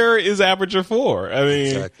 Where is Aperture 4? I mean,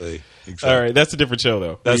 exactly. All right, that's a different show,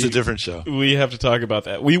 though. That's a different show. We have to talk about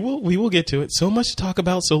that. We will get to it. So much to talk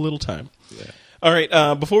about, so little time. Yeah. All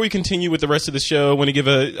right, before we continue with the rest of the show, I want to give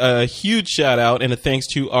a huge shout-out and a thanks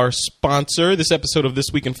to our sponsor. This episode of This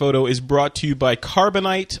Week in Photo is brought to you by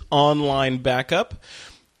Carbonite Online Backup.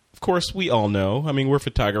 Of course, we all know. I mean, we're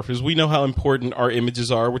photographers. We know how important our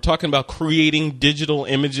images are. We're talking about creating digital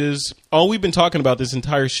images. All we've been talking about this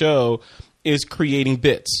entire show is creating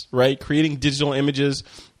bits, right? Creating digital images.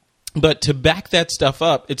 But to back that stuff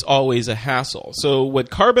up, it's always a hassle. So what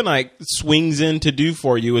Carbonite swings in to do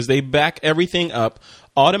for you is they back everything up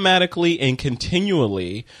automatically and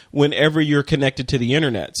continually whenever you're connected to the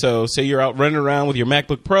internet. So say you're out running around with your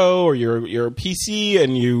MacBook Pro or your PC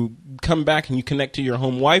and you come back and you connect to your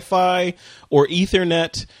home Wi-Fi or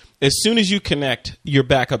Ethernet. As soon as you connect, your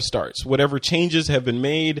backup starts. Whatever changes have been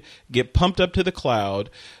made get pumped up to the cloud.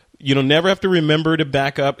 You don't never have to remember to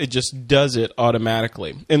back up. It just does it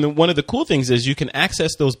automatically. And then one of the cool things is you can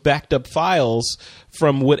access those backed up files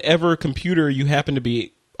from whatever computer you happen to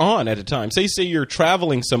be on at a time. Say you're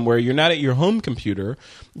traveling somewhere, you're not at your home computer,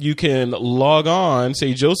 you can log on.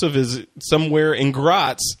 Say Joseph is somewhere in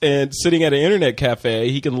Graz and sitting at an internet cafe,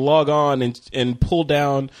 he can log on and pull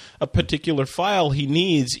down a particular file he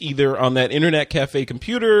needs either on that internet cafe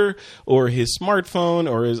computer or his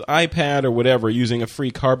smartphone or his iPad or whatever using a free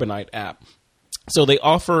Carbonite app. So they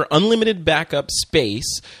offer unlimited backup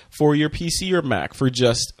space for your PC or Mac for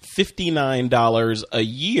just $59 a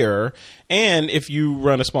year. And if you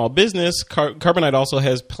run a small business, Carbonite also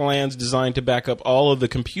has plans designed to back up all of the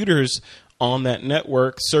computers on that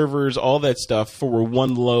network, servers, all that stuff for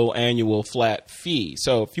one low annual flat fee.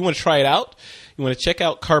 So if you want to try it out, you want to check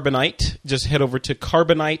out Carbonite, just head over to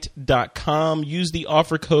carbonite.com. Use the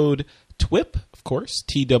offer code TWIP, of course,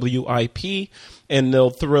 TWIP, and they'll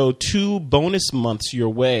throw 2 bonus months your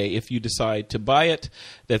way if you decide to buy it.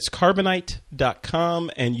 That's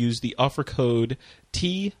carbonite.com and use the offer code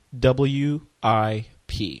TWIP.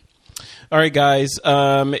 All right, guys,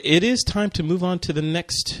 it is time to move on to the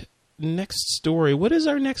next story. What is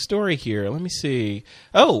our next story here? Let me see.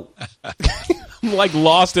 Oh, I'm like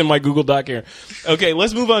lost in my Google Doc here. Okay,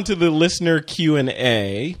 let's move on to the listener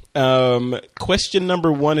Q&A. Question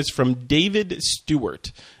number 1 is from David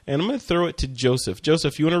Stewart, and I'm going to throw it to Joseph.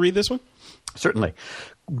 Joseph, you want to read this one? Certainly.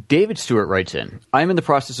 David Stewart writes in, I'm in the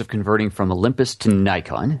process of converting from Olympus to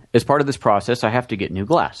Nikon. As part of this process, I have to get new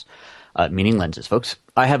glass, meaning lenses, folks.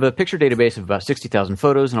 I have a picture database of about 60,000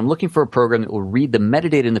 photos, and I'm looking for a program that will read the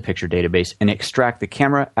metadata in the picture database and extract the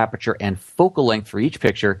camera, aperture, and focal length for each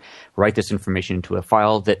picture, write this information into a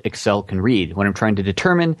file that Excel can read. What I'm trying to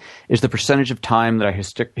determine is the percentage of time that I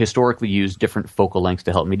historically use different focal lengths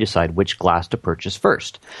to help me decide which glass to purchase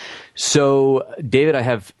first. So, David, I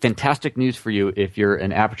have fantastic news for you if you're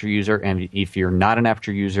an Aperture user, and if you're not an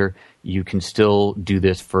Aperture user, you can still do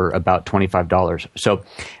this for about $25. So,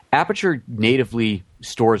 Aperture natively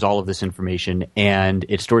stores all of this information, and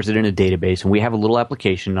it stores it in a database. And we have a little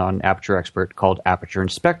application on Aperture Expert called Aperture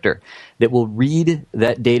Inspector that will read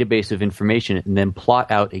that database of information and then plot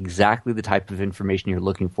out exactly the type of information you're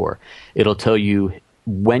looking for. It'll tell you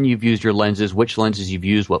when you've used your lenses, which lenses you've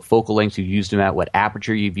used, what focal lengths you've used them at, what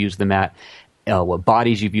aperture you've used them at, what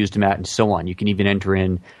bodies you've used them at, and so on. You can even enter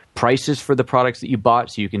in prices for the products that you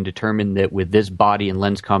bought, so you can determine that with this body and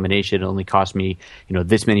lens combination, it only cost me,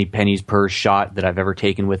 this many pennies per shot that I've ever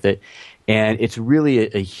taken with it. And it's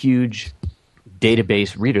really a huge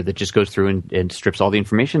database reader that just goes through and strips all the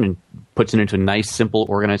information and puts it into a nice, simple,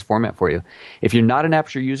 organized format for you. If you're not an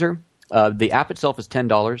Aperture user, the app itself is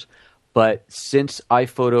 $10, but since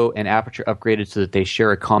iPhoto and Aperture upgraded so that they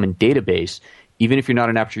share a common database, even if you're not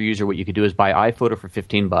an Aperture user, what you could do is buy iPhoto for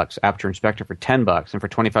 $15, Aperture Inspector for $10, and for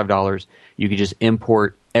 $25, you could just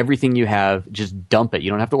import everything you have, just dump it. You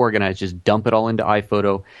don't have to organize, just dump it all into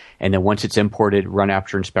iPhoto, and then once it's imported, run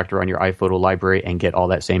Aperture Inspector on your iPhoto library and get all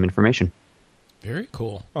that same information. Very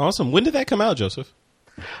cool. Awesome. When did that come out, Joseph?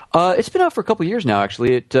 It's been out for a couple of years now,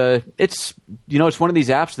 actually. It's one of these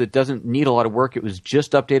apps that doesn't need a lot of work. It was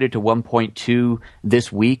just updated to 1.2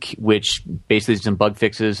 this week, which basically is some bug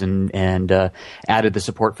fixes and added the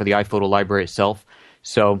support for the iPhoto library itself.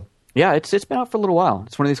 So, yeah, it's been out for a little while.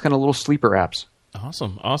 It's one of these kind of little sleeper apps.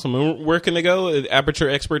 Awesome. And where can they go?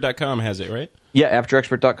 ApertureExpert.com has it, right? Yeah,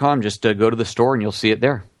 ApertureExpert.com. Just go to the store and you'll see it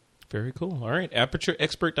there. Very cool. All right.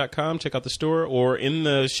 ApertureExpert.com. Check out the store, or in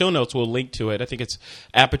the show notes, we'll link to it. I think it's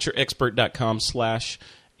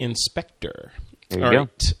ApertureExpert.com/inspector. There you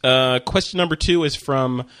go. Question number 2 is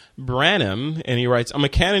from Branham, and he writes, I'm a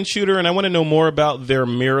Canon shooter, and I want to know more about their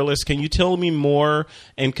mirrorless. Can you tell me more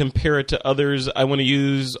and compare it to others? I want to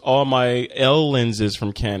use all my L lenses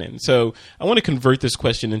from Canon. So I want to convert this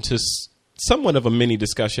question into somewhat of a mini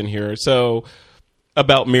discussion here. So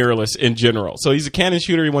about mirrorless in general. So he's a Canon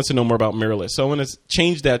shooter. He wants to know more about mirrorless. So I want to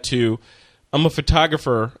change that to, I'm a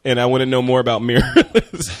photographer and I want to know more about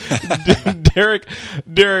mirrorless.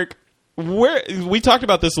 Derek, we talked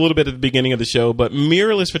about this a little bit at the beginning of the show, but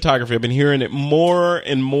mirrorless photography, I've been hearing it more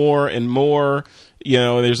and more and more.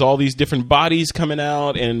 There's all these different bodies coming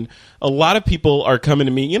out, and a lot of people are coming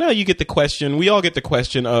to me. You get the question, we all get the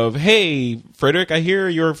question of, hey, Frederick, I hear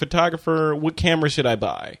you're a photographer. What camera should I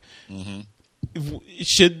buy? Mm-hmm.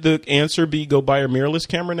 Should the answer be go buy a mirrorless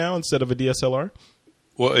camera now instead of a DSLR?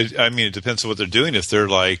 Well, it depends on what they're doing. If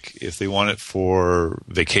they want it for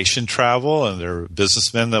vacation travel and they're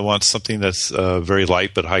businessmen that want something that's very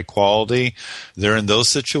light but high quality, they're in those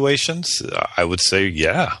situations. I would say,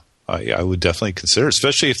 yeah, I would definitely consider,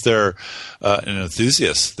 especially if they're an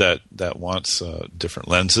enthusiast that wants different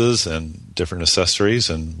lenses and different accessories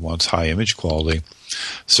and wants high image quality.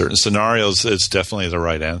 Certain scenarios, it's definitely the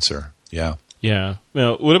right answer. Yeah. Yeah.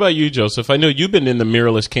 Now, what about you, Joseph? I know you've been in the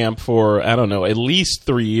mirrorless camp for, I don't know, at least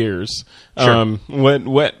 3 years. Sure.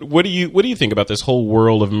 What do you think about this whole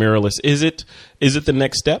world of mirrorless? Is it the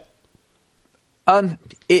next step?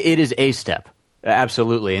 It is a step.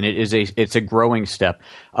 Absolutely, and it's a growing step.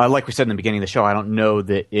 Like we said in the beginning of the show, I don't know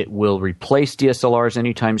that it will replace DSLRs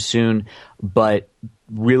anytime soon, but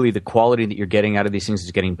really the quality that you're getting out of these things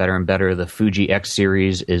is getting better and better. The Fuji X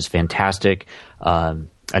series is fantastic.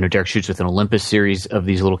 I know Derek shoots with an Olympus series of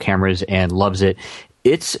these little cameras and loves it.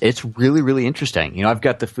 It's really, really interesting. I've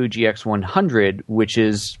got the Fuji X100, which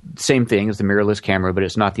is the same thing as the mirrorless camera, but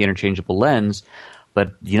it's not the interchangeable lens.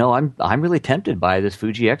 But, I'm really tempted by this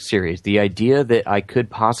Fuji X series. The idea that I could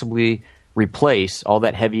possibly replace all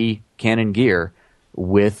that heavy Canon gear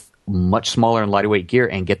with much smaller and lighter weight gear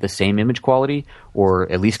and get the same image quality, or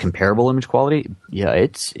at least comparable image quality, yeah,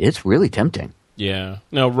 it's really tempting. Yeah.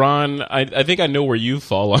 Now, Ron, I think I know where you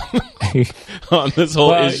fall on this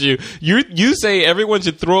whole issue. You say everyone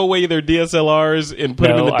should throw away their DSLRs and put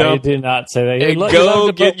them in the dump. I did not say that. And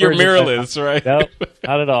go get your mirrorless, right? Nope,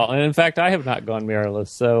 not at all. And in fact, I have not gone mirrorless,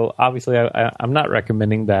 so obviously I'm not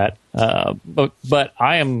recommending that. But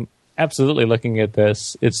I am absolutely looking at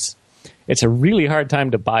this. It's a really hard time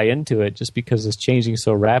to buy into it just because it's changing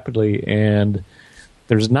so rapidly, and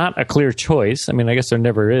there's not a clear choice. I mean, I guess there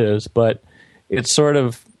never is, but it's sort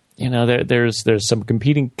of, there's some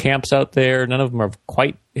competing camps out there. None of them have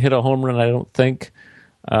quite hit a home run, I don't think.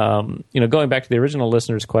 Going back to the original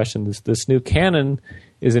listener's question, this new Canon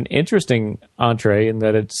is an interesting entree in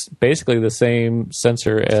that it's basically the same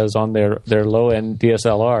sensor as on their low-end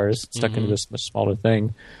DSLRs, stuck into this much smaller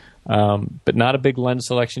thing, but not a big lens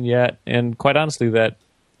selection yet. And quite honestly, that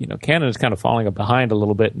Canon is kind of falling behind a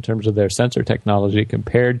little bit in terms of their sensor technology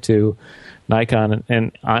compared to Nikon,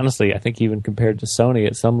 and honestly, I think even compared to Sony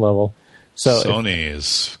at some level. So Sony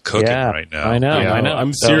is cooking right now. I know.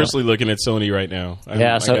 I'm seriously looking at Sony right now.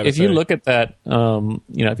 So if you look at that,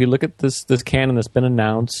 if you look at this Canon that's been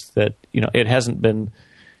announced, that it hasn't been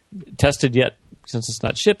tested yet since it's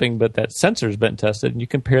not shipping, but that sensor's been tested, and you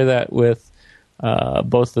compare that with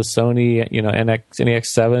both the Sony,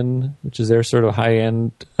 NEX7, which is their sort of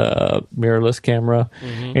high-end mirrorless camera,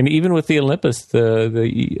 and even with the Olympus,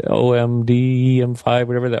 the OMD EM5,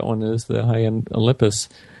 whatever that one is, the high-end Olympus.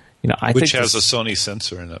 Which has a Sony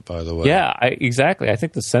sensor in it, by the way. Yeah, exactly. I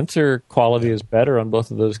think the sensor quality is better on both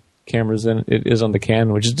of those cameras than it is on the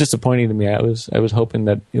Canon, which is disappointing to me. I was hoping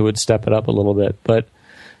that it would step it up a little bit, but.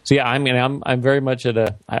 So yeah, I mean, I'm very much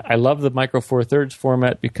I love the Micro Four Thirds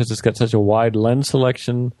format because it's got such a wide lens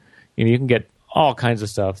selection. You can get all kinds of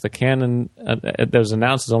stuff. The Canon that was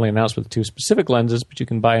announced is only announced with 2 specific lenses, but you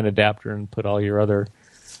can buy an adapter and put all your other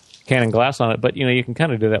Canon glass on it. But you can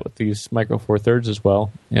kind of do that with these Micro Four Thirds as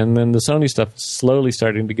well. And then the Sony stuff is slowly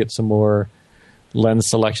starting to get some more lens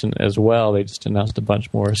selection as well. They just announced a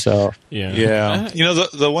bunch more. So yeah.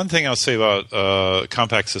 The one thing I'll say about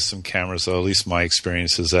compact system cameras, though, at least my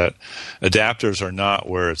experience, is that adapters are not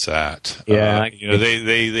where it's at. Yeah,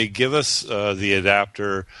 they give us the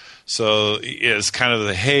adapter. So it's kind of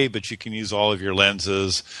but you can use all of your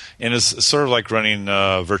lenses, and it's sort of like running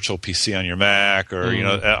a virtual PC on your Mac, or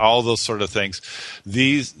all those sort of things.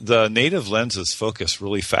 The native lenses focus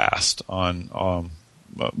really fast on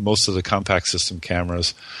most of the compact system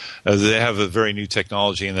cameras. They have a very new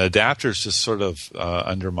technology, and the adapters just sort of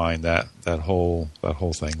undermine that whole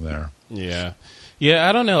thing there. Yeah.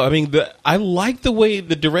 I don't know. I mean, I like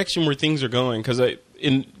the direction where things are going, because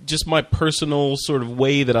in just my personal sort of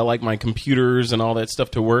way that I like my computers and all that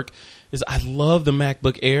stuff to work, is I love the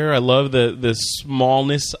MacBook Air. I love the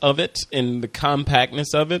smallness of it and the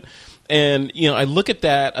compactness of it. And, I look at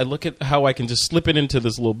that. I look at how I can just slip it into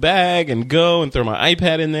this little bag and go and throw my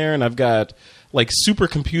iPad in there. And I've got, like,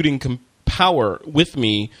 supercomputing power with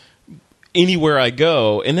me anywhere I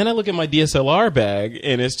go. And then I look at my DSLR bag,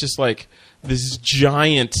 and it's just like this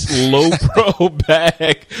giant low-pro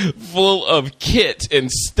bag full of kit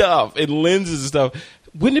and stuff and lenses and stuff.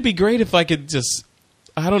 Wouldn't it be great if I could just,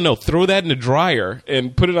 I don't know, throw that in a dryer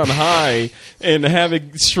and put it on high and have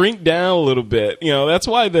it shrink down a little bit? That's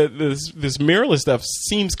why this mirrorless stuff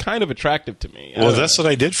seems kind of attractive to me. Well, that's what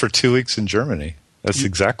I did for 2 weeks in Germany. That's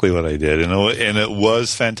exactly what I did, and it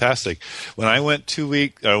was fantastic. When I went 2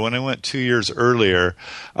 years earlier,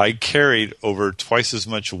 I carried over twice as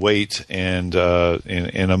much weight and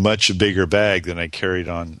in a much bigger bag than I carried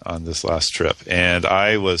on this last trip, and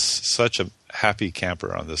I was such a happy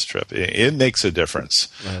camper on this trip. It makes a difference,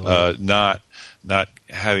 not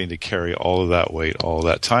having to carry all of that weight all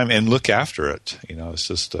that time and look after it. It's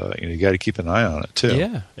just you got to keep an eye on it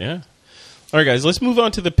too. Yeah. All right, guys, let's move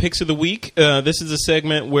on to the picks of the week. This is a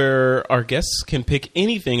segment where our guests can pick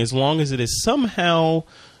anything as long as it is somehow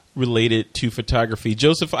related to photography.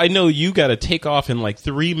 Joseph, I know you got to take off in like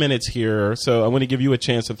 3 minutes here, so I want to give you a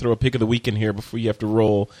chance to throw a pick of the week in here before you have to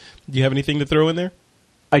roll. Do you have anything to throw in there?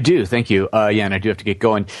 I do, thank you. And I do have to get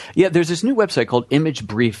going. Yeah, there's this new website called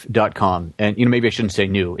imagebrief.com. And, maybe I shouldn't say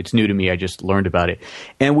new. It's new to me. I just learned about it.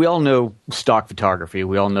 And we all know stock photography.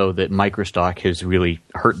 We all know that microstock has really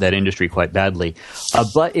hurt that industry quite badly.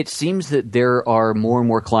 But it seems that there are more and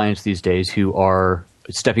more clients these days who are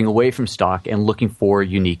stepping away from stock and looking for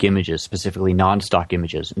unique images, specifically non-stock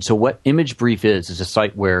images. And so what Image Brief is a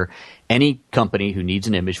site where any company who needs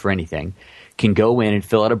an image for anything can go in and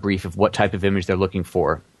fill out a brief of what type of image they're looking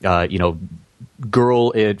for.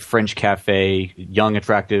 girl at French cafe, young,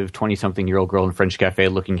 attractive, 20-something-year-old girl in French cafe,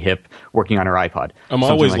 looking hip, working on her iPod. I'm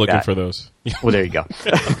always looking for those. Well, there you go.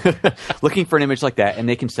 Looking for an image like that, and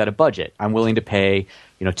they can set a budget. I'm willing to pay,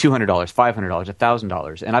 $200, $500,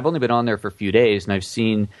 $1,000. And I've only been on there for a few days, and I've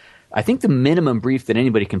seen, I think the minimum brief that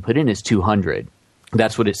anybody can put in is $200.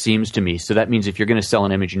 That's what it seems to me. So that means if you're going to sell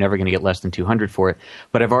an image, you're never going to get less than $200 for it.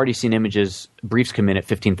 But I've already seen briefs come in at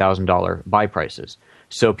 $15,000 buy prices.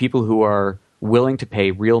 So people who are willing to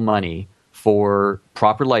pay real money for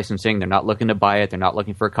proper licensing, they're not looking to buy it, they're not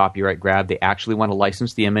looking for a copyright grab, they actually want to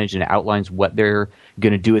license the image, and it outlines what they're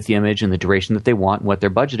going to do with the image and the duration that they want and what their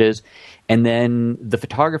budget is. And then the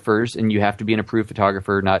photographers, and you have to be an approved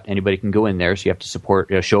photographer, not anybody can go in there, so you have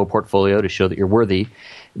to show a portfolio to show that you're worthy.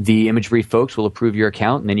 The image brief folks will approve your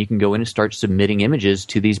account, and then you can go in and start submitting images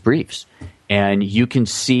to these briefs. And you can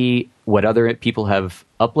see what other people have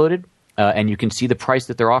uploaded, and you can see the price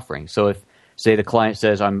that they're offering. So if, say, the client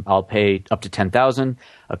says, I'll pay up to $10,000,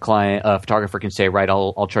 a photographer can say, right,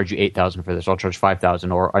 I'll charge you $8,000 for this, I'll charge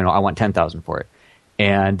 $5,000, or I want $10,000 for it.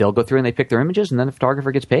 And they'll go through and they pick their images, and then the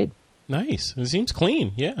photographer gets paid. Nice. It seems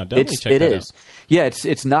clean. Yeah, definitely check that out. Yeah,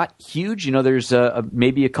 it's not huge. There's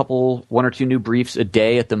maybe one or two new briefs a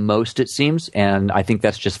day at the most, it seems, and I think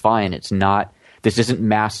that's just fine. This isn't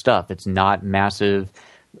mass stuff. It's not massive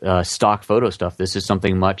stock photo stuff. This is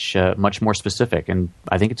something much more specific, and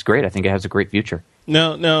I think it's great. I think it has a great future.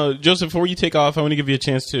 Now, Joseph, before you take off, I want to give you a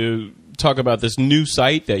chance to talk about this new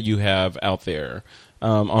site that you have out there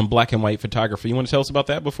on black and white photography. You want to tell us about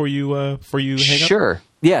that before you hang up? Sure.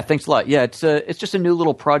 Yeah, thanks a lot. Yeah, it's just a new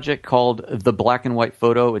little project called The Black and White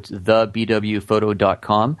Photo. It's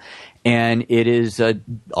thebwphoto.com. And it is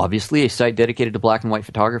obviously a site dedicated to black and white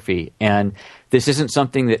photography. And this isn't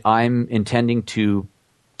something that I'm intending to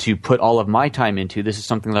put all of my time into. This is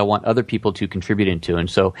something that I want other people to contribute into. And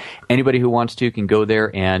so anybody who wants to can go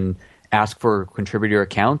there and ask for a contributor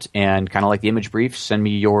account, and kind of like the image brief, send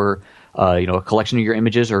me your a collection of your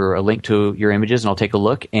images or a link to your images, and I'll take a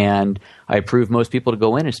look. And I approve most people to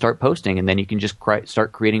go in and start posting, and then you can just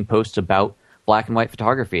start creating posts about black and white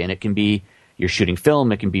photography. And it can be you're shooting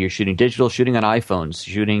film, it can be you're shooting digital, shooting on iPhones,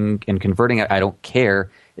 shooting and converting it. I don't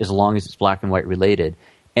care as long as it's black and white related.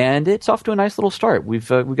 And it's off to a nice little start. We've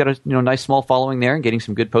got a nice small following there, and getting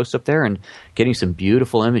some good posts up there, and getting some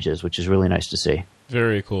beautiful images, which is really nice to see.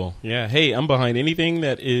 Very cool. Yeah. Hey, I'm behind anything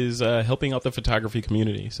that is helping out the photography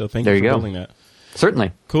community. So thank you for building that.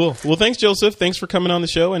 Certainly. Cool. Well, thanks, Joseph. Thanks for coming on the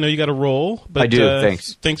show. I know you got a roll, but I do.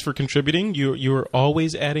 Thanks. Thanks for contributing. You are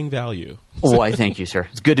always adding value. Why, thank you, sir.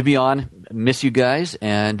 It's good to be on. Miss you guys,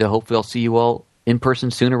 and hopefully I'll see you all in person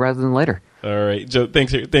sooner rather than later. All right.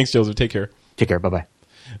 Thanks, Joseph. Take care. Take care. Bye-bye.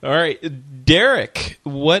 All right. Derek,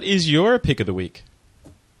 what is your pick of the week?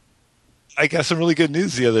 I got some really good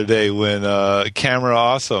news the other day when Camera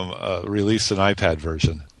Awesome released an iPad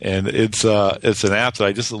version, and it's an app that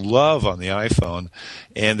I just love on the iPhone,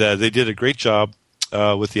 and they did a great job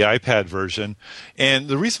with the iPad version. And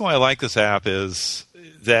the reason why I like this app is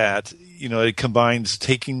that it combines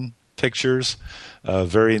taking pictures,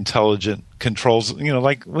 very intelligent controls,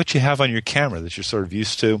 like what you have on your camera that you're sort of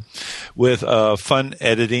used to, with fun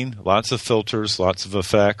editing, lots of filters, lots of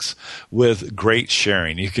effects, with great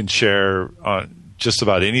sharing. You can share on just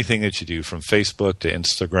about anything that you do, from Facebook to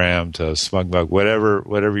Instagram to SmugMug,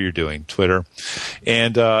 whatever you're doing, Twitter,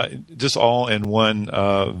 and just all in one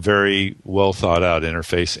very well thought out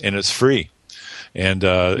interface, and it's free, and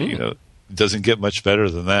it doesn't get much better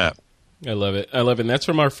than that. I love it. And that's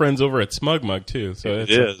from our friends over at SmugMug too. So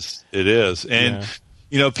it is. And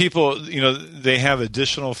people, they have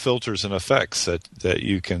additional filters and effects that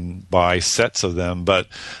you can buy sets of them. But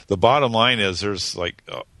the bottom line is there's like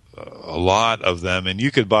a lot of them, and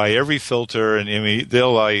you could buy every filter, and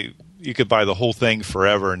you could buy the whole thing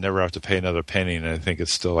forever and never have to pay another penny. And I think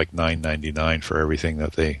it's still like $9.99 for everything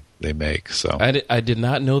that they make. So I did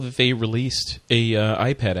not know that they released a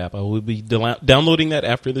iPad app. I will be downloading that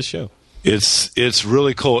after the show. It's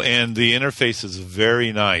really cool, and the interface is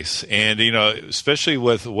very nice. And especially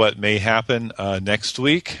with what may happen next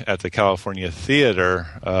week at the California Theater,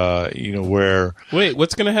 where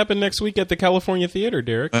what's going to happen next week at the California Theater,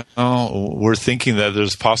 Derek? We're thinking that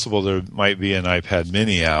there might be an iPad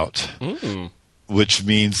Mini out. Which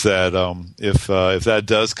means that if that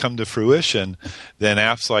does come to fruition, then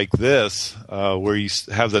apps like this, where you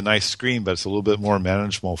have the nice screen but it's a little bit more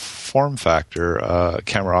manageable form factor,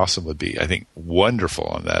 Camera Awesome would be, I think, wonderful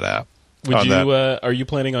on that app. Are you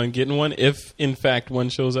planning on getting one if, in fact, one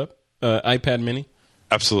shows up? iPad Mini?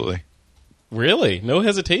 Absolutely. Really? No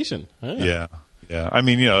hesitation? Yeah. I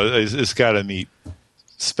mean, it's got to meet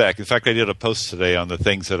spec. In fact, I did a post today on the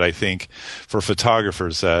things that I think for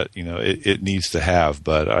photographers that it needs to have.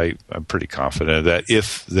 But I'm pretty confident that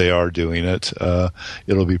if they are doing it,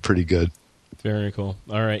 it'll be pretty good. Very cool.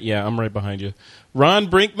 All right, yeah, I'm right behind you. Ron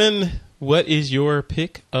Brinkman, what is your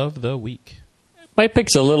pick of the week? My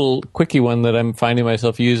pick's a little quickie one that I'm finding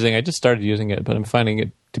myself using. I just started using it, but I'm finding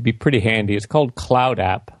it to be pretty handy. It's called Cloud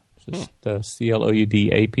App. It's just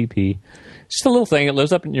CLOUDAPP. It's just a little thing. It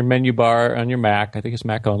lives up in your menu bar on your Mac. I think it's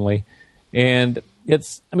Mac only. And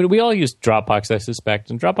we all use Dropbox, I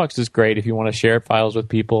suspect. And Dropbox is great if you want to share files with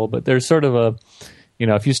people. But there's sort of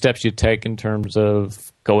a few steps you take in terms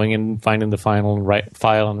of going and finding the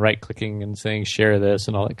file and right-clicking and saying share this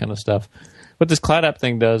and all that kind of stuff. What this Cloud App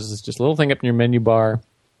thing does is just a little thing up in your menu bar.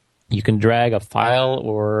 You can drag a file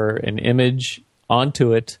or an image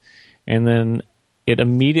onto it, and then it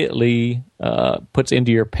immediately puts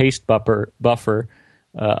into your paste buffer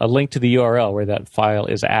a link to the URL where that file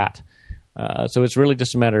is at. So it's really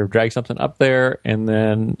just a matter of drag something up there, and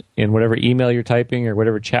then in whatever email you're typing or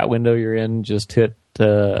whatever chat window you're in, just hit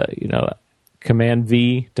Command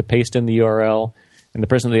V to paste in the URL, and the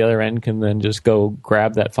person at the other end can then just go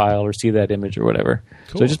grab that file or see that image or whatever.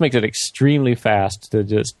 Cool. So it just makes it extremely fast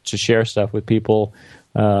to share stuff with people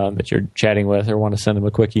that you're chatting with or want to send them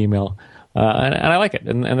a quick email. And I like it.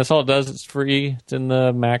 And that's all it does. It's free. It's in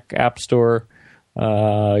the Mac App Store.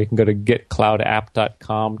 You can go to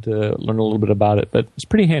getcloudapp.com to learn a little bit about it, but it's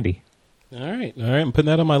pretty handy. All right. I'm putting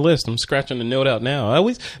that on my list. I'm scratching the note out now.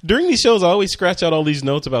 During these shows, I always scratch out all these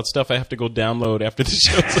notes about stuff I have to go download after the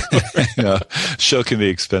show's over. Show can be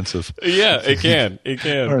expensive. Yeah, it can.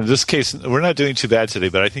 Or in this case, we're not doing too bad today,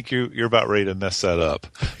 but I think you're about ready to mess that up,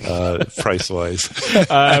 price-wise.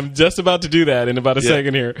 I'm just about to do that in about a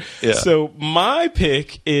second here. Yeah. So my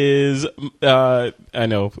pick is, I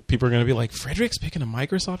know people are going to be like, Frederick's picking a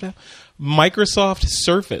Microsoft app? Microsoft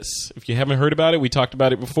Surface. If you haven't heard about it, we talked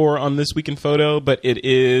about it before on This Week in Photo, but it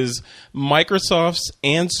is Microsoft's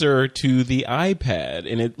answer to the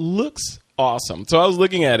iPad, and it looks awesome. So I was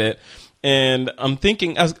looking at it, and I'm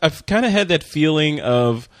thinking, I've kind of had that feeling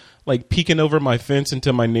of like peeking over my fence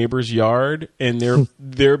into my neighbor's yard, and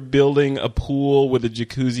they're building a pool with a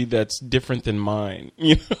jacuzzi that's different than mine.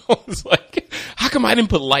 It's like, how come I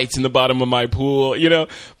didn't put lights in the bottom of my pool?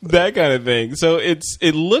 That kind of thing. So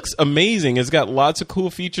it looks amazing. It's got lots of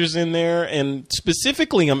cool features in there, and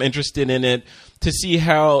specifically, I'm interested in it to see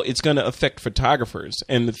how it's going to affect photographers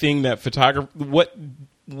and the thing that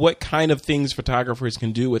what kind of things photographers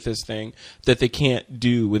can do with this thing that they can't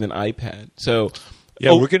do with an iPad. So.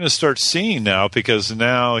 Yeah, we're going to start seeing now, because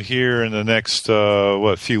now here in the next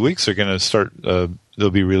few weeks they're going to start. They'll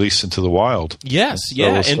be released into the wild. Yes,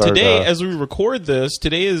 yeah. And today, as we record this,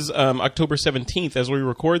 today is October 17th. As we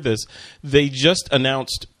record this, they just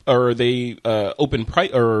announced, or they open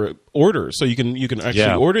orders, so you can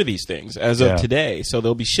actually order these things as of today. So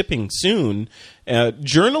they'll be shipping soon.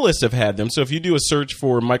 Journalists have had them. So if you do a search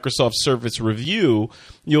for Microsoft Surface review,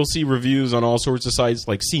 you'll see reviews on all sorts of sites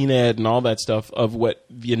like CNET and all that stuff of what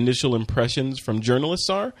the initial impressions from journalists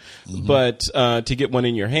are. Mm-hmm. But to get one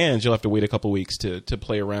in your hands, you'll have to wait a couple weeks to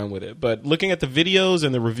play around with it. But looking at the videos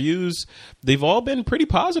and the reviews, they've all been pretty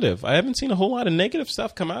positive. I haven't seen a whole lot of negative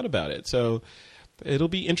stuff come out about it. So it'll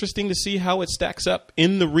be interesting to see how it stacks up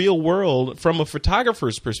in the real world from a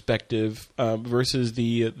photographer's perspective versus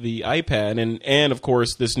the iPad. And of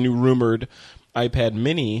course, this new rumored iPad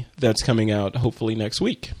mini that's coming out hopefully next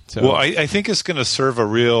week. So. Well, I think it's going to serve a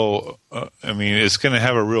real it's going to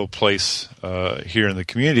have a real place here in the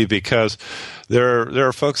community, because there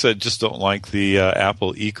are folks that just don't like the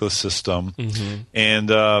Apple ecosystem. Mm-hmm. And,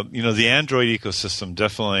 the Android ecosystem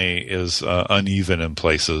definitely is uneven in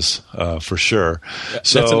places, for sure.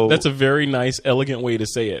 So that's a very nice, elegant way to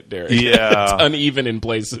say it, Derek. Yeah. It's uneven in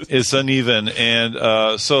places. It's uneven. And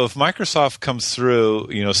so if Microsoft comes through,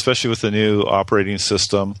 especially with the new operating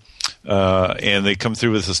system, and they come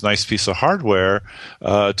through with this nice piece of hardware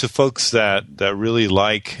to folks that really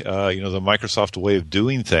like the Microsoft way of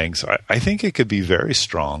doing things, I think it could be very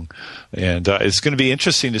strong, and it's going to be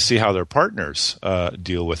interesting to see how their partners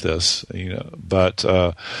deal with this. But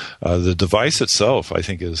the device itself, I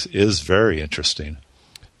think, is very interesting.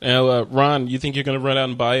 Now, Ron, you think you're going to run out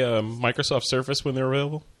and buy a Microsoft Surface when they're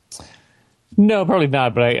available? No, probably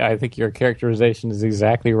not, but I think your characterization is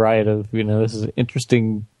exactly right of, this is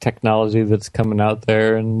interesting technology that's coming out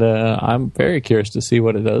there, and I'm very curious to see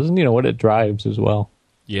what it does and, what it drives as well.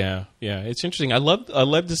 Yeah, it's interesting. I love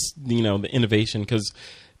this, the innovation, because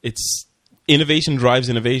it's innovation drives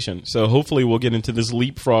innovation. So hopefully we'll get into this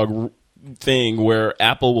leapfrog thing where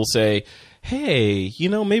Apple will say, hey,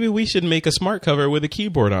 maybe we should make a smart cover with a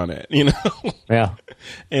keyboard on it, Yeah.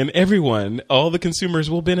 And all the consumers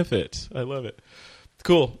will benefit. I love it.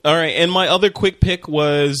 Cool. All right. And my other quick pick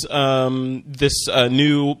was this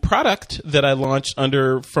new product that I launched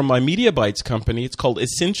from my Media Bytes company. It's called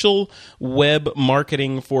Essential Web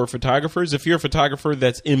Marketing for Photographers. If you're a photographer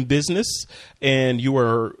that's in business and you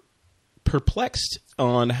are perplexed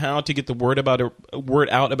on how to get the word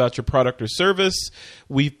out about your product or service,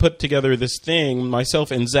 we've put together this thing, myself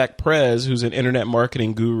and Zach Prez, who's an internet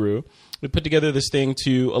marketing guru. We put together this thing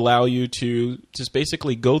to allow you to just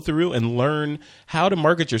basically go through and learn how to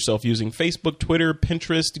market yourself using Facebook, Twitter,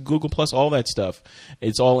 Pinterest, Google+, all that stuff.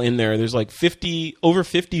 It's all in there. There's like over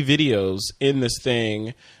 50 videos in this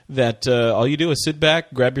thing that all you do is sit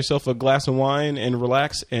back, grab yourself a glass of wine, and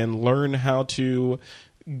relax and learn how to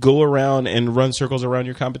go around and run circles around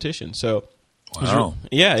your competition. So, wow.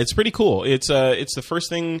 Yeah, it's pretty cool. It's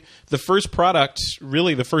the first product,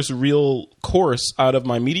 really the first real course out of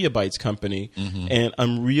my Media Bytes company, and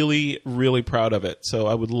I'm really, really proud of it. So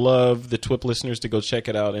I would love the TWIP listeners to go check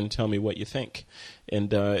it out and tell me what you think.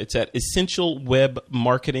 And it's at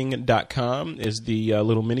essentialwebmarketing.com is the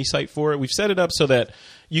little mini site for it. We've set it up so that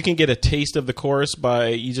you can get a taste of the course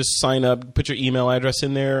you just sign up, put your email address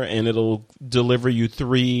in there, and it'll deliver you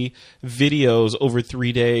 3 videos over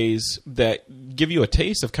 3 days that give you a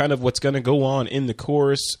taste of kind of what's going to go on in the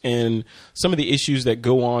course and some of the issues that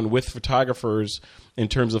go on with photographers in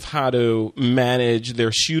terms of how to manage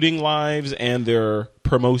their shooting lives and their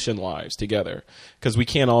promotion lives together. Because we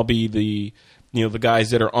can't all be the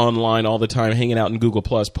guys that are online all the time, hanging out in Google+,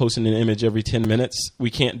 posting an image every 10 minutes. We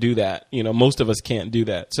can't do that. Most of us can't do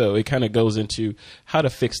that. So it kind of goes into how to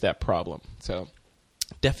fix that problem. So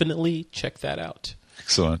definitely check that out.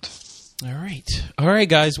 Excellent. All right,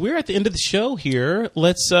 guys. We're at the end of the show here.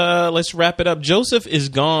 Let's wrap it up. Joseph is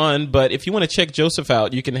gone, but if you want to check Joseph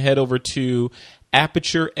out, you can head over to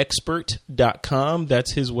ApertureExpert.com.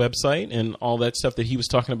 That's his website, and all that stuff that he was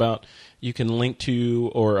talking about you can link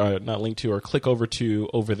to, or not link to, or click over to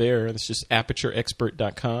over there. It's just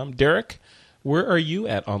ApertureExpert.com. Derek, where are you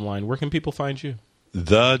at online? Where can people find you?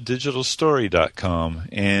 TheDigitalStory.com,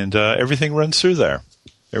 and everything runs through there.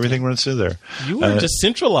 Everything runs through there. You are just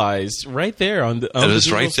centralized right there on the. It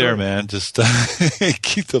is right there, man. Just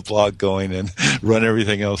keep the blog going and run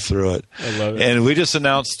everything else through it. I love it. And we just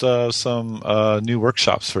announced some new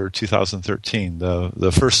workshops for 2013.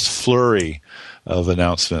 The first flurry of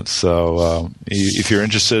announcements. So if you're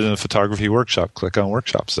interested in a photography workshop, click on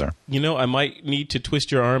workshops there. I might need to twist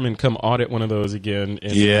your arm and come audit one of those again.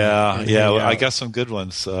 And, Well, I got some good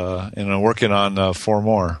ones, and I'm working on 4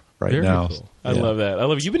 more right Very now. Cool. I love that.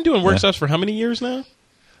 You've been doing workshops for how many years now?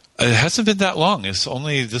 It hasn't been that long. It's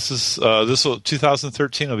only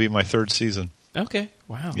 2013 will be my 3rd season. Okay.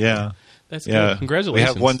 Wow. Yeah. That's good. Congratulations. We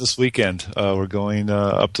have one this weekend. We're going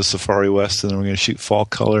up to Safari West, and then we're going to shoot fall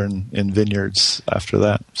color in vineyards after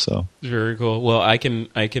that. So very cool. Well, I can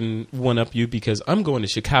one up you because I'm going to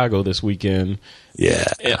Chicago this weekend. Yeah,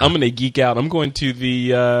 I'm going to geek out. I'm going to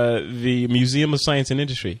the Museum of Science and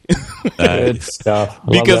Industry. Good stuff.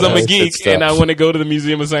 Because I'm a geek and I want to go to the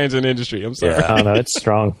Museum of Science and Industry. I'm sorry. Yeah. No, it's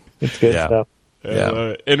strong. It's good stuff.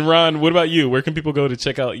 Yeah. And Ron, what about you? Where can people go to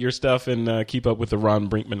check out your stuff and keep up with the Ron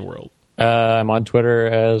Brinkman world? I'm on Twitter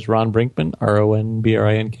as Ron Brinkman,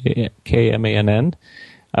 RonBrinkmann.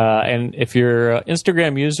 And if you're an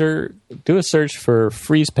Instagram user, do a search for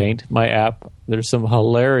Freeze Paint, my app. There's some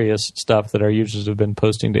hilarious stuff that our users have been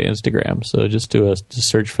posting to Instagram. So just do a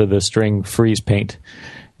search for the string Freeze Paint,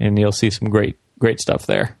 and you'll see some great stuff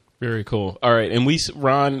there. Very cool. All right, and we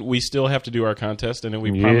still have to do our contest, and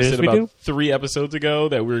we promised it about 3 episodes ago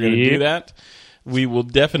that we were going to do that. We will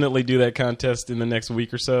definitely do that contest in the next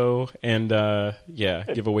week or so, and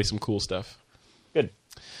give away some cool stuff. Good.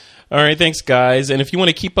 All right, thanks, guys. And if you want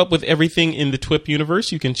to keep up with everything in the TWIP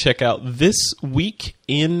universe, you can check out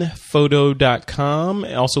thisweekinphoto.com.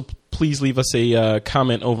 Also, please leave us a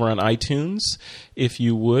comment over on iTunes, if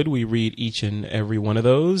you would. We read each and every one of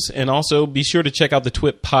those. And also, be sure to check out the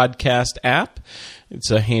TWIP podcast app. It's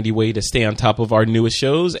a handy way to stay on top of our newest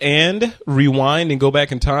shows and rewind and go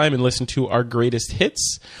back in time and listen to our greatest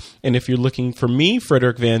hits. And if you're looking for me,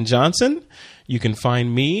 Frederick Van Johnson, you can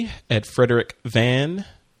find me at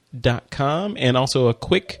frederickvan.com. And also a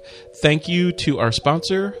quick thank you to our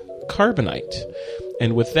sponsor, Carbonite.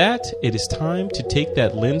 And with that, it is time to take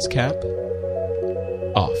that lens cap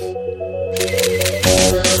off.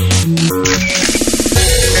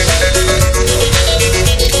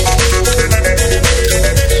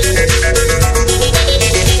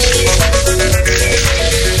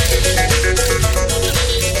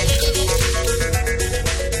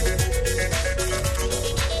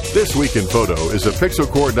 Week in Photo is a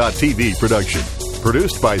Pixelcore.tv production.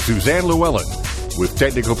 Produced by Suzanne Llewellyn. With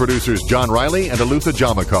technical producers John Riley and Alutha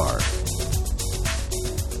Jamakar.